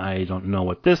 I don't know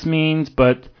what this means,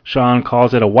 but Shawn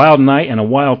calls it a wild night and a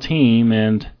wild team.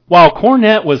 And while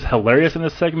Cornette was hilarious in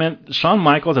this segment, Shawn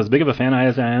Michaels, as big of a fan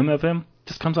as I am of him,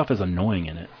 just comes off as annoying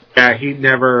in it. Yeah,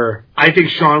 I think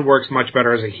Shawn works much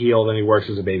better as a heel than he works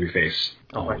as a babyface.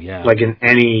 Oh, yeah. Like in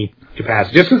any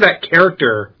capacity. Just because that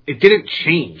character, it didn't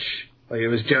change. Like, it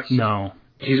was just... No.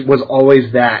 He was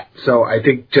always that. So I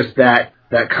think just that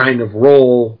kind of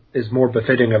role is more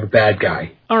befitting of a bad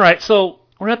guy. All right, so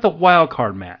we're at the wild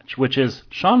card match, which is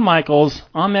Shawn Michaels,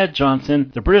 Ahmed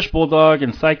Johnson, the British Bulldog,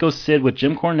 and Psycho Sid with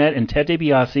Jim Cornette and Ted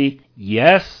DiBiase.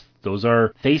 Yes, those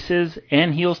are faces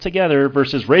and heels together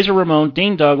versus Razor Ramon,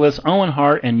 Dean Douglas, Owen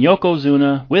Hart, and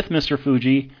Yokozuna with Mr.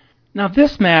 Fuji. Now,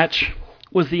 this match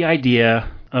was the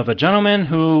idea of a gentleman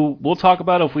who we'll talk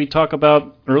about if we talk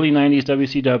about early 90s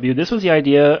WCW. This was the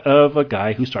idea of a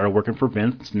guy who started working for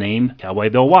Vince named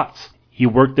Cowboy Bill Watts. He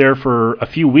worked there for a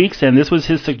few weeks, and this was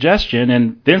his suggestion,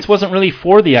 and Vince wasn't really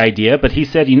for the idea, but he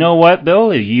said, you know what, Bill,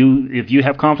 if you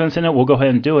have confidence in it, we'll go ahead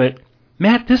and do it.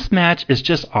 Matt, this match is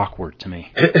just awkward to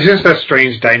me. It's just a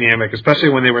strange dynamic, especially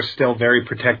when they were still very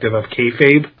protective of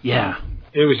kayfabe. Yeah.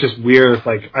 It was just weird.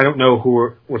 Like, I don't know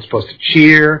who we're supposed to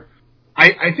cheer.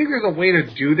 I think there's a way to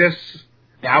do this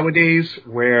nowadays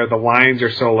where the lines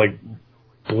are so, like,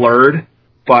 blurred.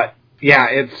 But, yeah,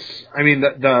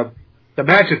 the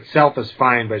match itself is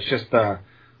fine, but it's just the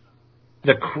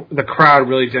crowd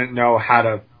really didn't know how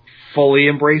to fully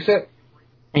embrace it.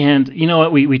 And you know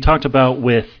what we talked about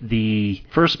with the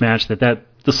first match that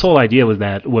the sole idea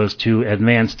was to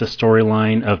advance the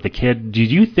storyline of the kid. Do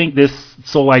you think this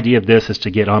sole idea of this is to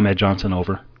get Ahmed Johnson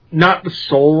over? Not the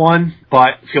sole one,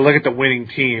 but if you look at the winning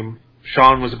team,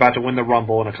 Shawn was about to win the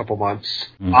Rumble in a couple months.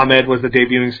 Ahmed was the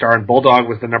debuting star, and Bulldog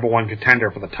was the number one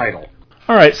contender for the title.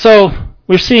 All right, so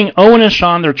we're seeing Owen and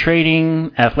Shawn, they're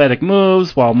trading athletic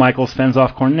moves while Michaels fends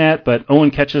off Cornette, but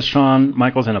Owen catches Shawn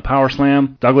Michaels in a power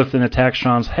slam. Douglas then attacks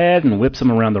Shawn's head and whips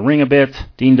him around the ring a bit.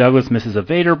 Dean Douglas misses a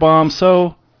Vader bomb,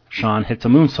 so Shawn hits a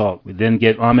moonsault. We then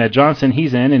get Ahmed Johnson,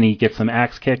 he's in, and he gets some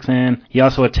axe kicks in. He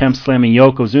also attempts slamming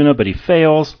Yokozuna, but he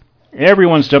fails.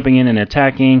 Everyone's jumping in and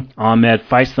attacking. Ahmed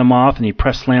fights them off, and he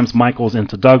press slams Michaels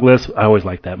into Douglas. I always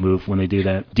like that move when they do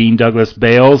that. Dean Douglas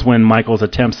bails when Michaels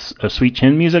attempts a sweet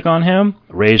chin music on him.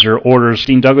 Razor orders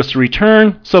Dean Douglas to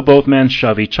return, so both men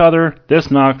shove each other.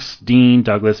 This knocks Dean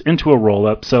Douglas into a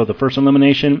roll-up, so the first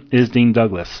elimination is Dean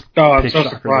Douglas. Oh, I'm so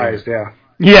surprised, yeah.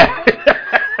 Yeah.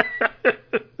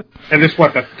 And this,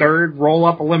 what, the third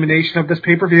roll-up elimination of this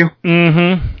pay-per-view?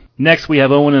 Mm-hmm. Next, we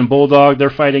have Owen and Bulldog.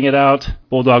 They're fighting it out.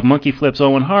 Bulldog monkey flips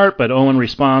Owen Hart, but Owen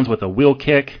responds with a wheel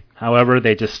kick. However,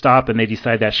 they just stop and they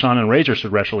decide that Shawn and Razor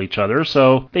should wrestle each other,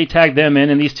 so they tag them in,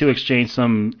 and these two exchange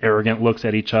some arrogant looks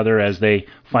at each other as they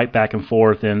fight back and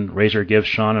forth, and Razor gives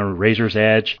Shawn a Razor's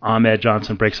edge. Ahmed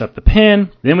Johnson breaks up the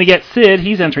pin. Then we get Sid.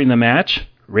 He's entering the match.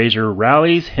 Razor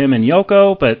rallies him and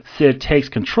Yoko, but Sid takes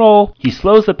control. He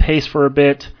slows the pace for a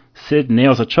bit. Sid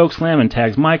nails a chokeslam and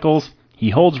tags Michaels. He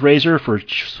holds Razor for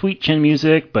sweet chin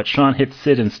music, but Shawn hits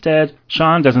Sid instead.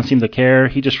 Shawn doesn't seem to care.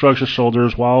 He just shrugs his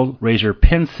shoulders while Razor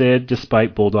pins Sid,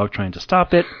 despite Bulldog trying to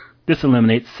stop it. This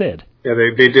eliminates Sid. Yeah,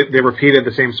 they repeated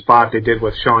the same spot they did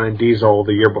with Shawn and Diesel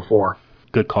the year before.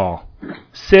 Good call.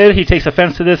 Sid, he takes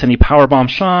offense to this and he powerbombs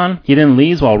Shawn. He then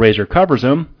leaves while Razor covers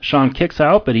him. Shawn kicks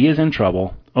out, but he is in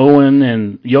trouble. Owen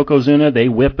and Yokozuna, they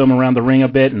whip him around the ring a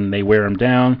bit and they wear him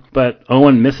down, but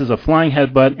Owen misses a flying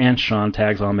headbutt and Shawn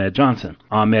tags Ahmed Johnson.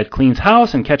 Ahmed cleans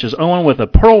house and catches Owen with a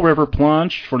Pearl River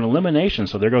plunge for an elimination,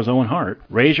 so there goes Owen Hart.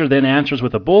 Razor then answers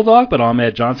with a Bulldog, but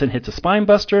Ahmed Johnson hits a spine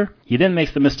buster. He then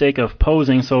makes the mistake of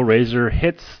posing, so Razor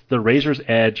hits the Razor's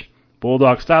edge.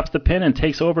 Bulldog stops the pin and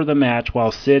takes over the match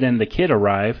while Sid and the Kid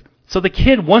arrive. So the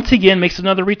Kid once again makes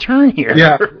another return here.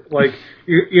 Yeah, like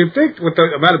you'd think with the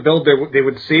amount of build they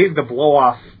would save the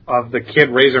blow-off of the Kid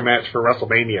Razor match for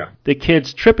WrestleMania. The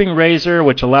Kid's tripping Razor,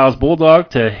 which allows Bulldog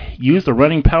to use the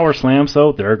running power slam,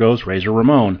 so there goes Razor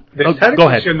Ramon. Go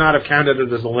ahead. Should not have counted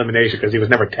it as elimination because he was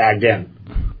never tagged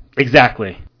in.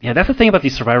 Exactly. Yeah, that's the thing about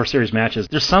these Survivor Series matches.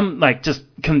 There's some, just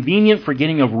convenient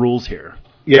forgetting of rules here.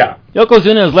 Yeah.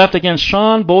 Yokozuna is left against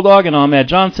Shawn, Bulldog, and Ahmed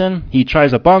Johnson. He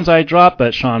tries a bonsai drop,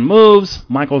 but Shawn moves.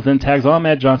 Michaels then tags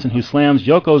Ahmed Johnson, who slams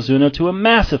Yokozuna to a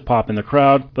massive pop in the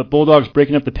crowd. But Bulldog's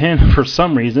breaking up the pin for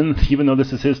some reason, even though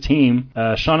this is his team.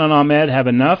 Shawn and Ahmed have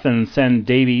enough and send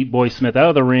Davey Boy Smith out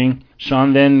of the ring.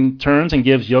 Shawn then turns and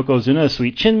gives Yokozuna a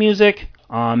sweet chin music.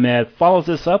 Ahmed follows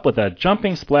this up with a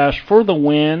jumping splash for the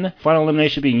win. Final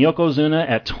elimination being Yokozuna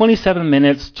at 27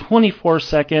 minutes, 24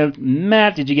 seconds.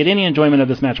 Matt, did you get any enjoyment of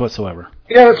this match whatsoever?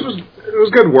 Yeah, it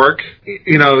was good work.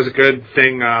 It was a good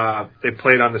thing. They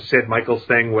played on the Sid Michaels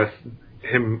thing with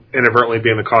him inadvertently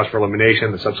being the cause for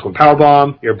elimination, the subsequent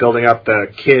powerbomb. You're building up the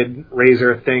Kid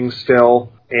Razor thing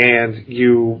still, and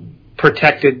you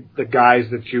protected the guys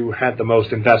that you had the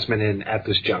most investment in at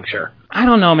this juncture. I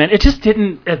don't know, man. It just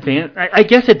didn't advance. I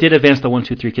guess it did advance the 1,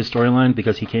 2, 3 Kid storyline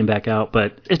because he came back out,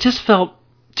 but it just felt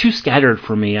too scattered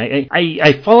for me.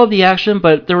 I followed the action,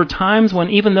 but there were times when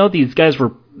even though these guys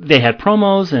they had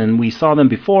promos and we saw them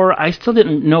before, I still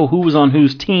didn't know who was on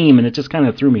whose team, and it just kind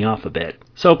of threw me off a bit.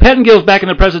 So Pettingill's back in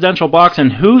the presidential box,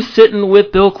 and who's sitting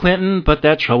with Bill Clinton but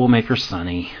that troublemaker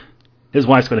Sonny? His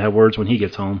wife's going to have words when he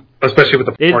gets home. Especially with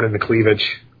the porn and the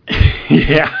cleavage.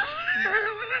 Yeah.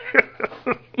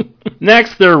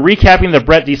 Next, they're recapping the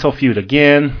Brett Diesel feud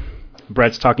again.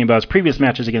 Brett's talking about his previous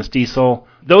matches against Diesel.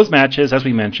 Those matches, as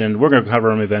we mentioned, we're going to cover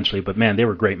them eventually, but man, they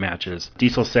were great matches.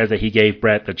 Diesel says that he gave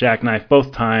Brett the jackknife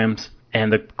both times,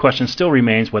 and the question still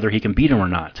remains whether he can beat him or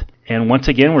not. And once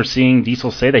again, we're seeing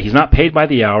Diesel say that he's not paid by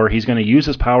the hour. He's going to use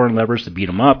his power and leverage to beat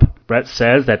him up. Brett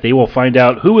says that they will find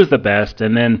out who is the best,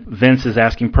 and then Vince is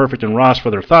asking Perfect and Ross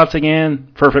for their thoughts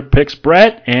again. Perfect picks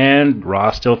Brett, and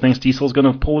Ross still thinks Diesel's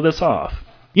going to pull this off.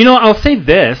 I'll say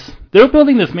this. They're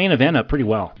building this main event up pretty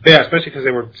well. Yeah, especially because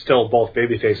they were still both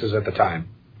babyfaces at the time.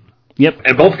 Yep.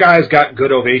 And both guys got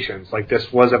good ovations.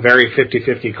 This was a very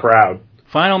 50-50 crowd.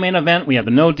 Final main event, we have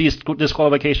the no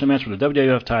disqualification match for the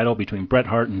WWF title between Bret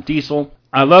Hart and Diesel.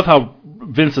 I love how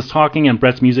Vince is talking and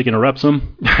Bret's music interrupts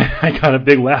him. I got a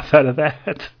big laugh out of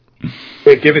that.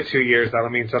 They give it 2 years, that'll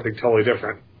mean something totally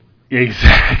different.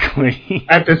 Exactly.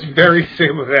 At this very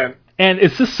same event. And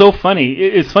it's just so funny.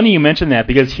 It's funny you mentioned that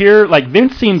because here,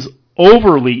 Vince seems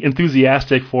overly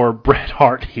enthusiastic for Bret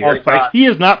Hart here. He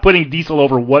is not putting Diesel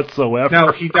over whatsoever.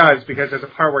 No, he does, because there's a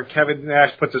part where Kevin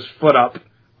Nash puts his foot up,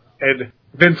 and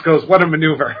Vince goes, "What a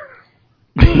maneuver."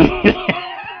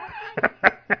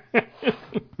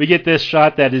 We get this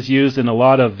shot that is used in a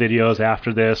lot of videos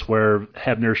after this where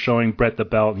Hebner's showing Bret the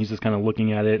belt, and he's just kind of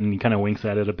looking at it, and he kind of winks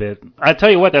at it a bit. I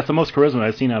tell you what, that's the most charisma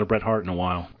I've seen out of Bret Hart in a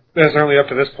while. That's certainly up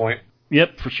to this point.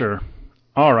 Yep, for sure.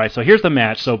 All right, so here's the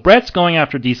match. So Brett's going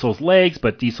after Diesel's legs,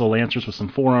 but Diesel answers with some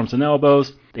forearms and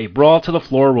elbows. They brawl to the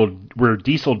floor where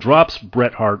Diesel drops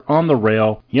Bret Hart on the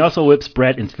rail. He also whips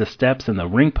Bret into the steps and the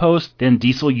ring post. Then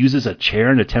Diesel uses a chair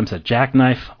and attempts a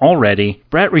jackknife already.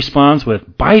 Bret responds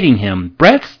with biting him.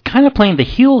 Bret's kind of playing the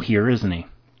heel here, isn't he?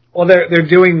 Well, they're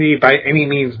doing the by any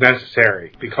means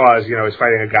necessary because, he's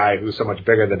fighting a guy who's so much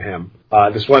bigger than him.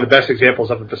 This is one of the best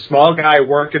examples of it. The small guy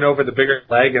working over the bigger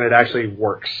leg, and it actually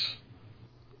works.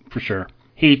 For sure.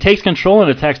 He takes control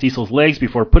and attacks Diesel's legs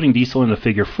before putting Diesel in the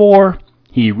figure 4.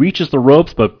 He reaches the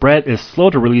ropes, but Bret is slow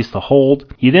to release the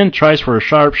hold. He then tries for a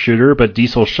sharpshooter, but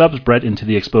Diesel shoves Bret into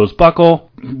the exposed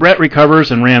buckle. Bret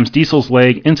recovers and rams Diesel's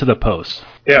leg into the post.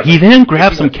 Yeah, he then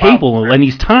grabs some cable and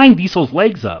he's tying Diesel's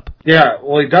legs up. Yeah,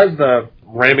 well, he does the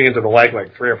ramming into the leg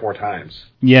like 3 or 4 times.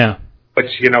 Yeah.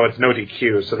 Which, it's no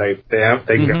DQ, so they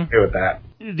can get away with that.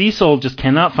 Diesel just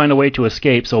cannot find a way to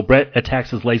escape, so Bret attacks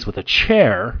his legs with a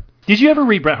chair. Did you ever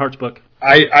read Bret Hart's book?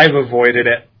 I've avoided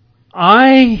it.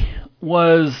 I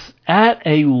was at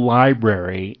a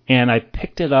library, and I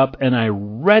picked it up, and I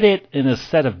read it in a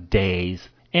set of days.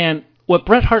 And what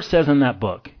Bret Hart says in that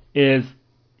book is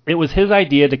it was his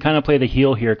idea to kind of play the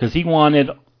heel here because he wanted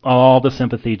all the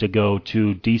sympathy to go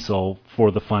to Diesel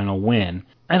for the final win.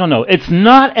 I don't know. It's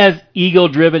not as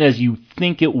ego-driven as you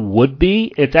think it would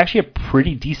be. It's actually a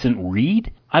pretty decent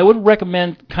read. I would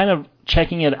recommend kind of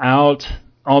checking it out,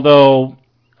 although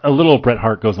a little Bret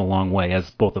Hart goes a long way, as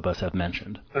both of us have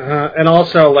mentioned. And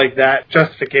also, that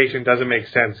justification doesn't make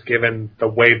sense given the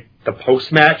way the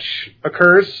post-match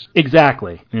occurs.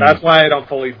 Exactly. That's why I don't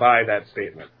fully buy that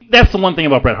statement. That's the one thing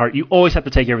about Bret Hart. You always have to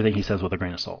take everything he says with a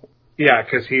grain of salt. Yeah,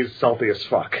 because he's salty as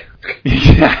fuck.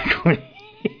 Exactly.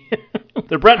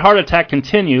 The Bret Hart attack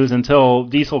continues until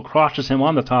Diesel crushes him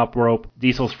on the top rope.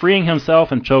 Diesel's freeing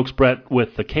himself and chokes Bret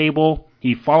with the cable.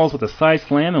 He follows with a side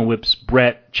slam and whips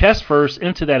Bret chest first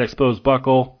into that exposed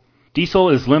buckle. Diesel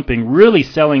is limping, really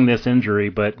selling this injury,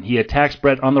 but he attacks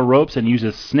Bret on the ropes and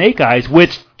uses snake eyes,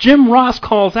 which Jim Ross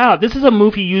calls out. This is a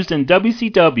move he used in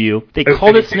WCW. They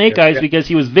called it snake eyes because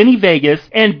he was Vinny Vegas,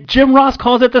 and Jim Ross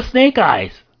calls it the snake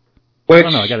eyes. Which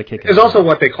I got to kick it. Is also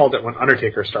what they called it when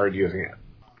Undertaker started using it.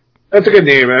 That's a good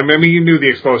name. I mean, you knew the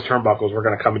exposed turnbuckles were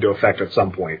going to come into effect at some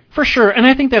point. For sure, and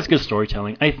I think that's good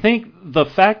storytelling. I think the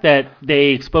fact that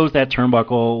they exposed that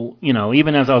turnbuckle,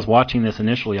 even as I was watching this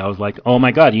initially, I was like, oh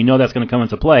my god, that's going to come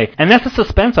into play. And that's the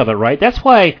suspense of it, right? That's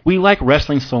why we like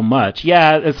wrestling so much.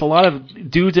 Yeah, it's a lot of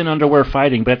dudes in underwear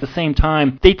fighting, but at the same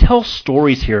time, they tell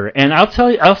stories here. And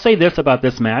I'll say this about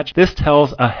this match. This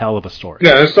tells a hell of a story.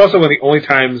 Yeah, it's also one of the only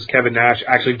times Kevin Nash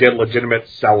actually did legitimate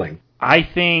selling. I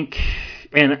think...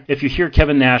 And if you hear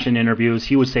Kevin Nash in interviews,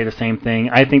 he would say the same thing.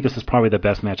 I think this is probably the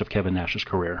best match of Kevin Nash's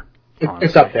career.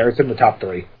 It's up there. It's in the top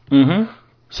 3. Mm-hmm.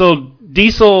 So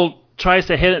Diesel tries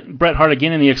to hit Bret Hart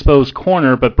again in the exposed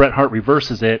corner, but Bret Hart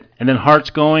reverses it. And then Hart's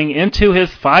going into his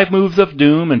 5 moves of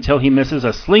doom until he misses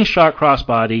a slingshot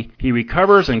crossbody. He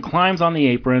recovers and climbs on the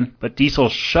apron, but Diesel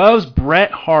shoves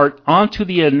Bret Hart onto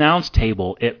the announce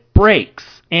table. It breaks.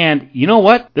 And you know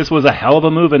what? This was a hell of a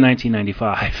move in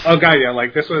 1995. Oh, God, yeah.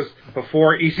 This was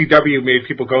before ECW made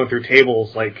people going through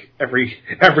tables,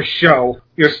 every show.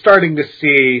 You're starting to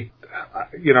see,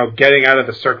 getting out of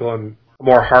the circle in a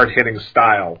more hard-hitting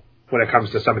style when it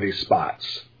comes to some of these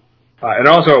spots. And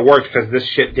also it worked because this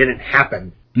shit didn't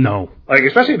happen. No.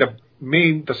 Especially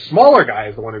the smaller guy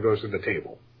is the one who goes through the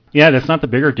table. Yeah, that's not the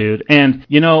bigger dude. And,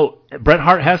 Bret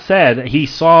Hart has said he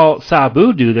saw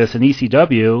Sabu do this in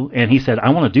ECW, and he said, I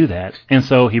want to do that. And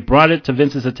so he brought it to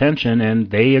Vince's attention, and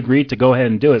they agreed to go ahead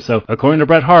and do it. So according to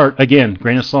Bret Hart, again,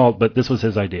 grain of salt, but this was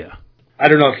his idea. I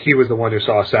don't know if he was the one who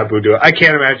saw Sabu do it. I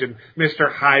can't imagine Mr.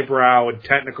 Highbrow and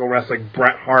technical wrestling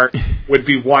Bret Hart would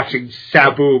be watching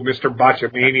Sabu, Mr.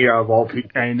 Botchamania of all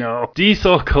people. I know.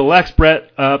 Diesel collects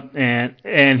Bret up,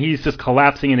 and he's just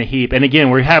collapsing in a heap. And again,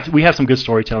 we have some good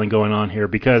storytelling going on here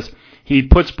because he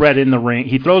puts Bret in the ring.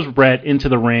 He throws Bret into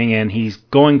the ring, and he's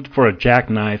going for a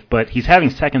jackknife, but he's having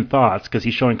second thoughts because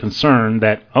he's showing concern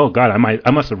that, oh God,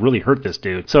 I must have really hurt this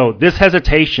dude. So this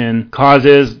hesitation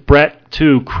causes Bret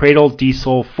to cradle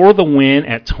Diesel for the win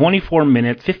at 24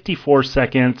 minutes, 54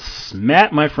 seconds.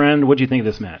 Matt, my friend, what do you think of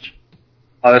this match?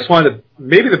 That's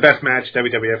maybe the best match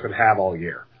WWF would have all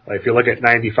year. If you look at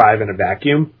 95 in a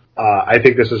vacuum, I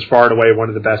think this is far and away one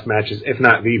of the best matches, if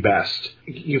not the best.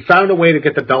 You found a way to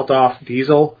get the belt off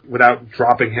Diesel without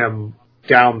dropping him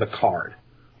down the card.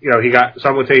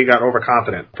 Some would say he got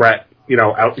overconfident. Bret, you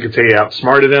could say he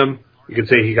outsmarted him. You could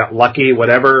say he got lucky,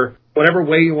 whatever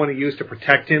way you want to use to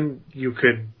protect him, you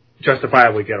could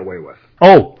justifiably get away with.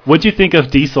 Oh, what'd you think of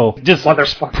Diesel? Just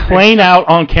plain out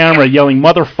on camera yelling,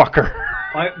 motherfucker.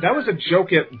 That was a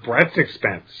joke at Brett's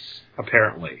expense,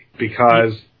 apparently,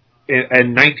 because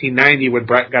in 1990 when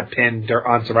Brett got pinned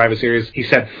on Survivor Series, he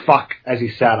said "fuck" as he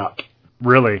sat up.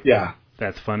 Really? Yeah.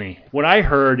 That's funny. What I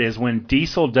heard is when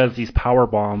Diesel does these power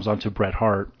bombs onto Bret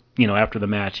Hart, after the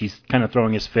match, he's kind of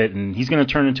throwing his fit, and he's going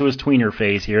to turn into his tweener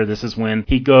phase here. This is when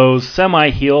he goes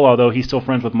semi-heel, although he's still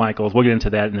friends with Michaels. We'll get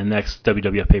into that in the next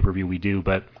WWF pay-per-view we do.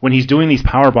 But when he's doing these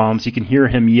power bombs, you can hear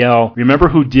him yell, "Remember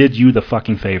who did you the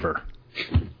fucking favor?"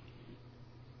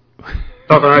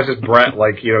 Sometimes it's Brett,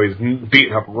 he's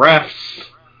beating up refs.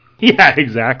 Yeah,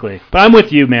 exactly. But I'm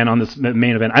with you, man, on this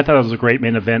main event. I thought it was a great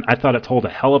main event. I thought it told a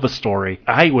hell of a story.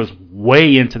 I was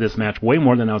way into this match, way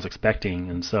more than I was expecting.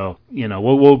 And so,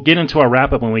 we'll get into our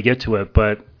wrap-up when we get to it,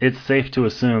 but it's safe to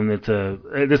assume that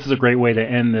this is a great way to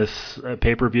end this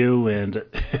pay-per-view, and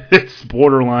it's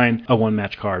borderline a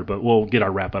one-match card, but we'll get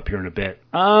our wrap-up here in a bit.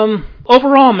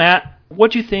 Overall, Matt, what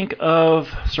do you think of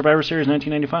Survivor Series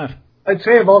 1995? I'd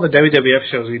say of all the WWF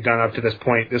shows we've done up to this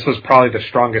point, this was probably the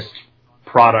strongest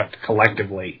product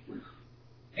collectively,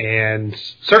 and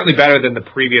certainly better than the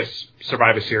previous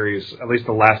Survivor Series, at least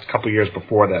the last couple years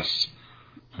before this.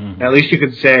 Mm-hmm. At least you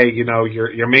could say,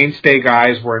 your mainstay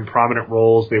guys were in prominent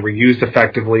roles. They were used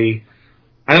effectively.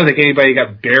 I don't think anybody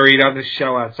got buried on this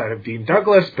show outside of Dean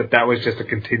Douglas, but that was just a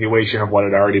continuation of what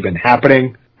had already been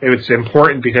happening. It was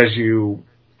important because you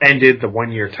ended the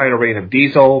one-year title reign of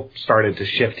Diesel, started to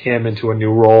shift him into a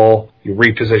new role. You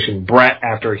repositioned Brett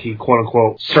after he,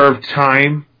 quote-unquote, served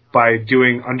time by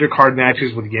doing undercard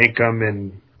matches with Yankum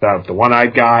and the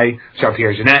one-eyed guy,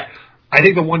 Jean-Pierre Jeanette. I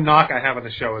think the one knock I have on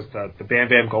the show is the Bam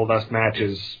Bam Goldust match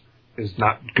is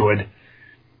not good.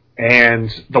 And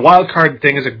the wild card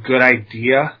thing is a good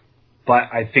idea,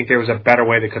 but I think there was a better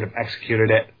way they could have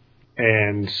executed it.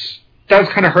 And does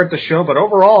kind of hurt the show, but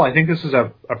overall, I think this is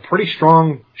a pretty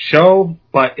strong show,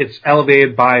 but it's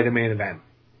elevated by the main event.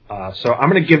 So I'm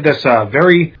going to give this a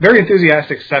very, very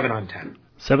enthusiastic 7 on 10.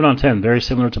 7 on 10, very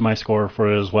similar to my score for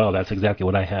it as well. That's exactly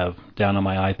what I have down on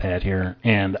my iPad here,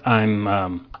 and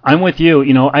I'm with you.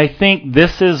 I think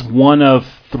this is one of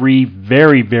 3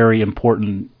 very, very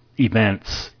important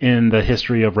events in the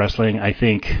history of wrestling. I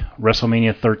think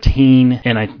WrestleMania 13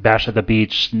 and Bash at the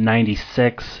Beach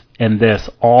 96 and this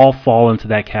all fall into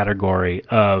that category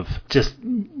of just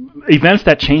events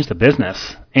that changed the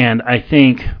business. And I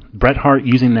think Bret Hart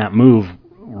using that move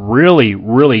really,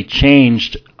 really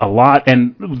changed a lot.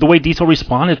 And the way Diesel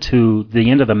responded to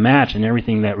the end of the match and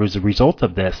everything that was a result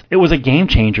of this, it was a game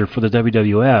changer for the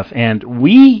WWF. And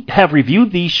we have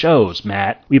reviewed these shows,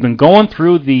 Matt. We've been going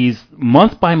through these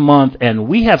month by month, and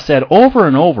we have said over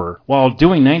and over while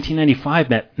doing 1995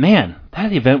 that, man,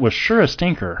 that event was sure a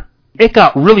stinker. It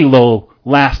got really low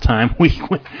last time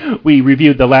we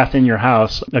reviewed The Last in Your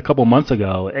House a couple months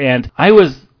ago, and I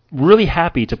was really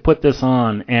happy to put this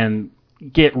on and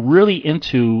get really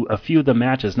into a few of the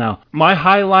matches. Now, my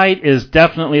highlight is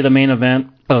definitely the main event.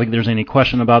 I don't think there's any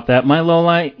question about that. My low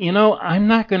light, I'm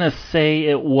not going to say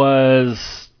it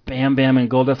was Bam Bam and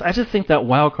Goldust. I just think that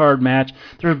wild card match,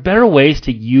 there are better ways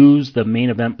to use the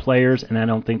main event players, and I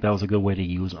don't think that was a good way to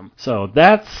use them. So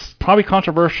that's probably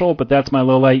controversial, but that's my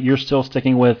low light. You're still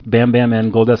sticking with Bam Bam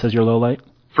and Goldust as your low light?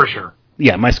 For sure.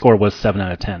 Yeah, my score was 7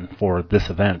 out of 10 for this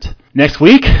event. Next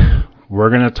week, we're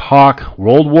going to talk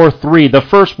World War III, the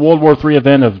first World War III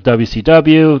event of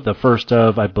WCW, the first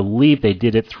of, I believe they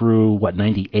did it through,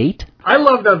 98? I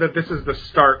love, though, that this is the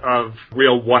start of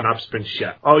real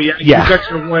one-upsmanship. Oh, yeah, you got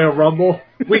your Royal Rumble?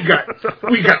 We got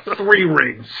 3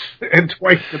 rings and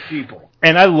twice the people.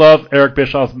 And I love Eric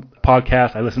Bischoff's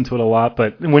podcast. I listen to it a lot.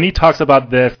 But when he talks about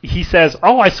this, he says,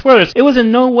 I swear it was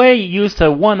in no way used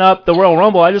to one-up the Royal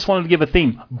Rumble. I just wanted to give a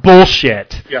theme.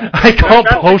 Bullshit. Yeah. I call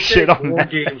bullshit on War that.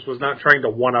 Games was not trying to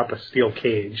one-up a steel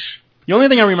cage. The only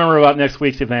thing I remember about next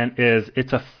week's event is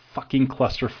it's a fucking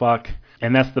clusterfuck.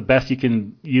 And that's the best you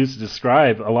can use to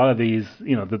describe a lot of these,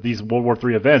 these World War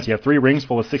III events. You have 3 rings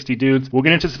full of 60 dudes. We'll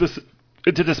get into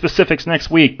the specifics next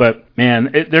week, but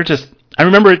man, I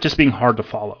remember it just being hard to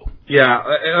follow. Yeah,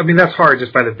 I mean, that's hard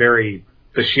just by the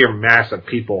sheer mass of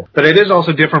people. But it is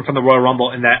also different from the Royal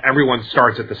Rumble in that everyone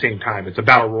starts at the same time. It's a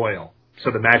battle royal, so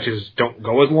the matches don't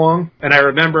go as long. And I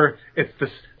remember it's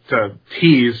a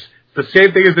tease, the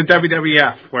same thing as the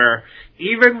WWF, where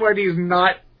even when he's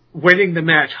not winning the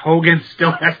match, Hogan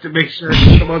still has to make sure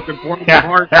it's the most important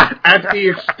part at the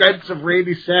expense of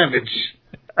Randy Savage.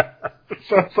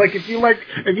 So it's like if you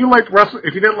didn't like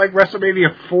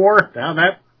WrestleMania 4, now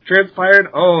that transpired.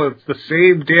 Oh, it's the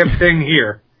same damn thing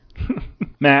here.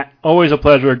 Matt, always a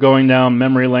pleasure going down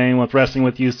memory lane with wrestling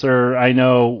with you, sir. I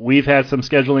know we've had some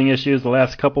scheduling issues the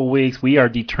last couple of weeks. We are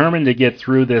determined to get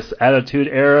through this Attitude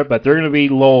Era, but there are going to be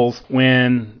lulls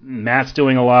when Matt's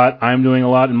doing a lot, I'm doing a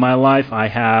lot in my life. I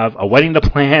have a wedding to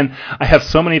plan. I have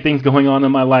so many things going on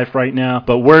in my life right now,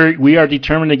 but we are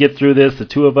determined to get through this, the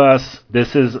two of us.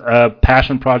 This is a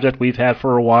passion project we've had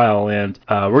for a while, and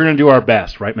we're going to do our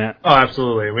best, right, Matt? Oh,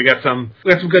 absolutely. We got some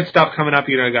good stuff coming up.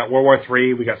 You know, we got World War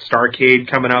III, we got Starrcade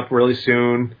coming up really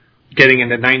soon. Getting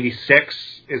into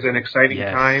 96 is an exciting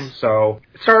time. So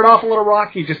it started off a little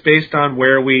rocky just based on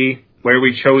where we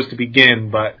chose to begin,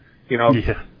 but you know,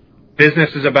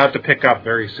 business is about to pick up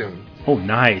very soon. Oh,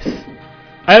 nice.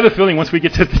 I have a feeling once we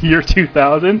get to the year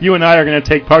 2000, you and I are going to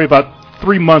take probably about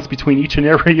 3 months between each and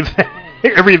every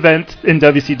event in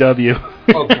WCW.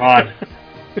 Oh God.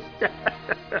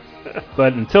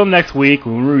 But until next week,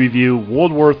 when we review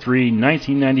World War III,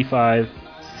 1995.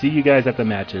 See you guys at the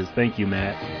matches. Thank you,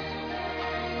 Matt.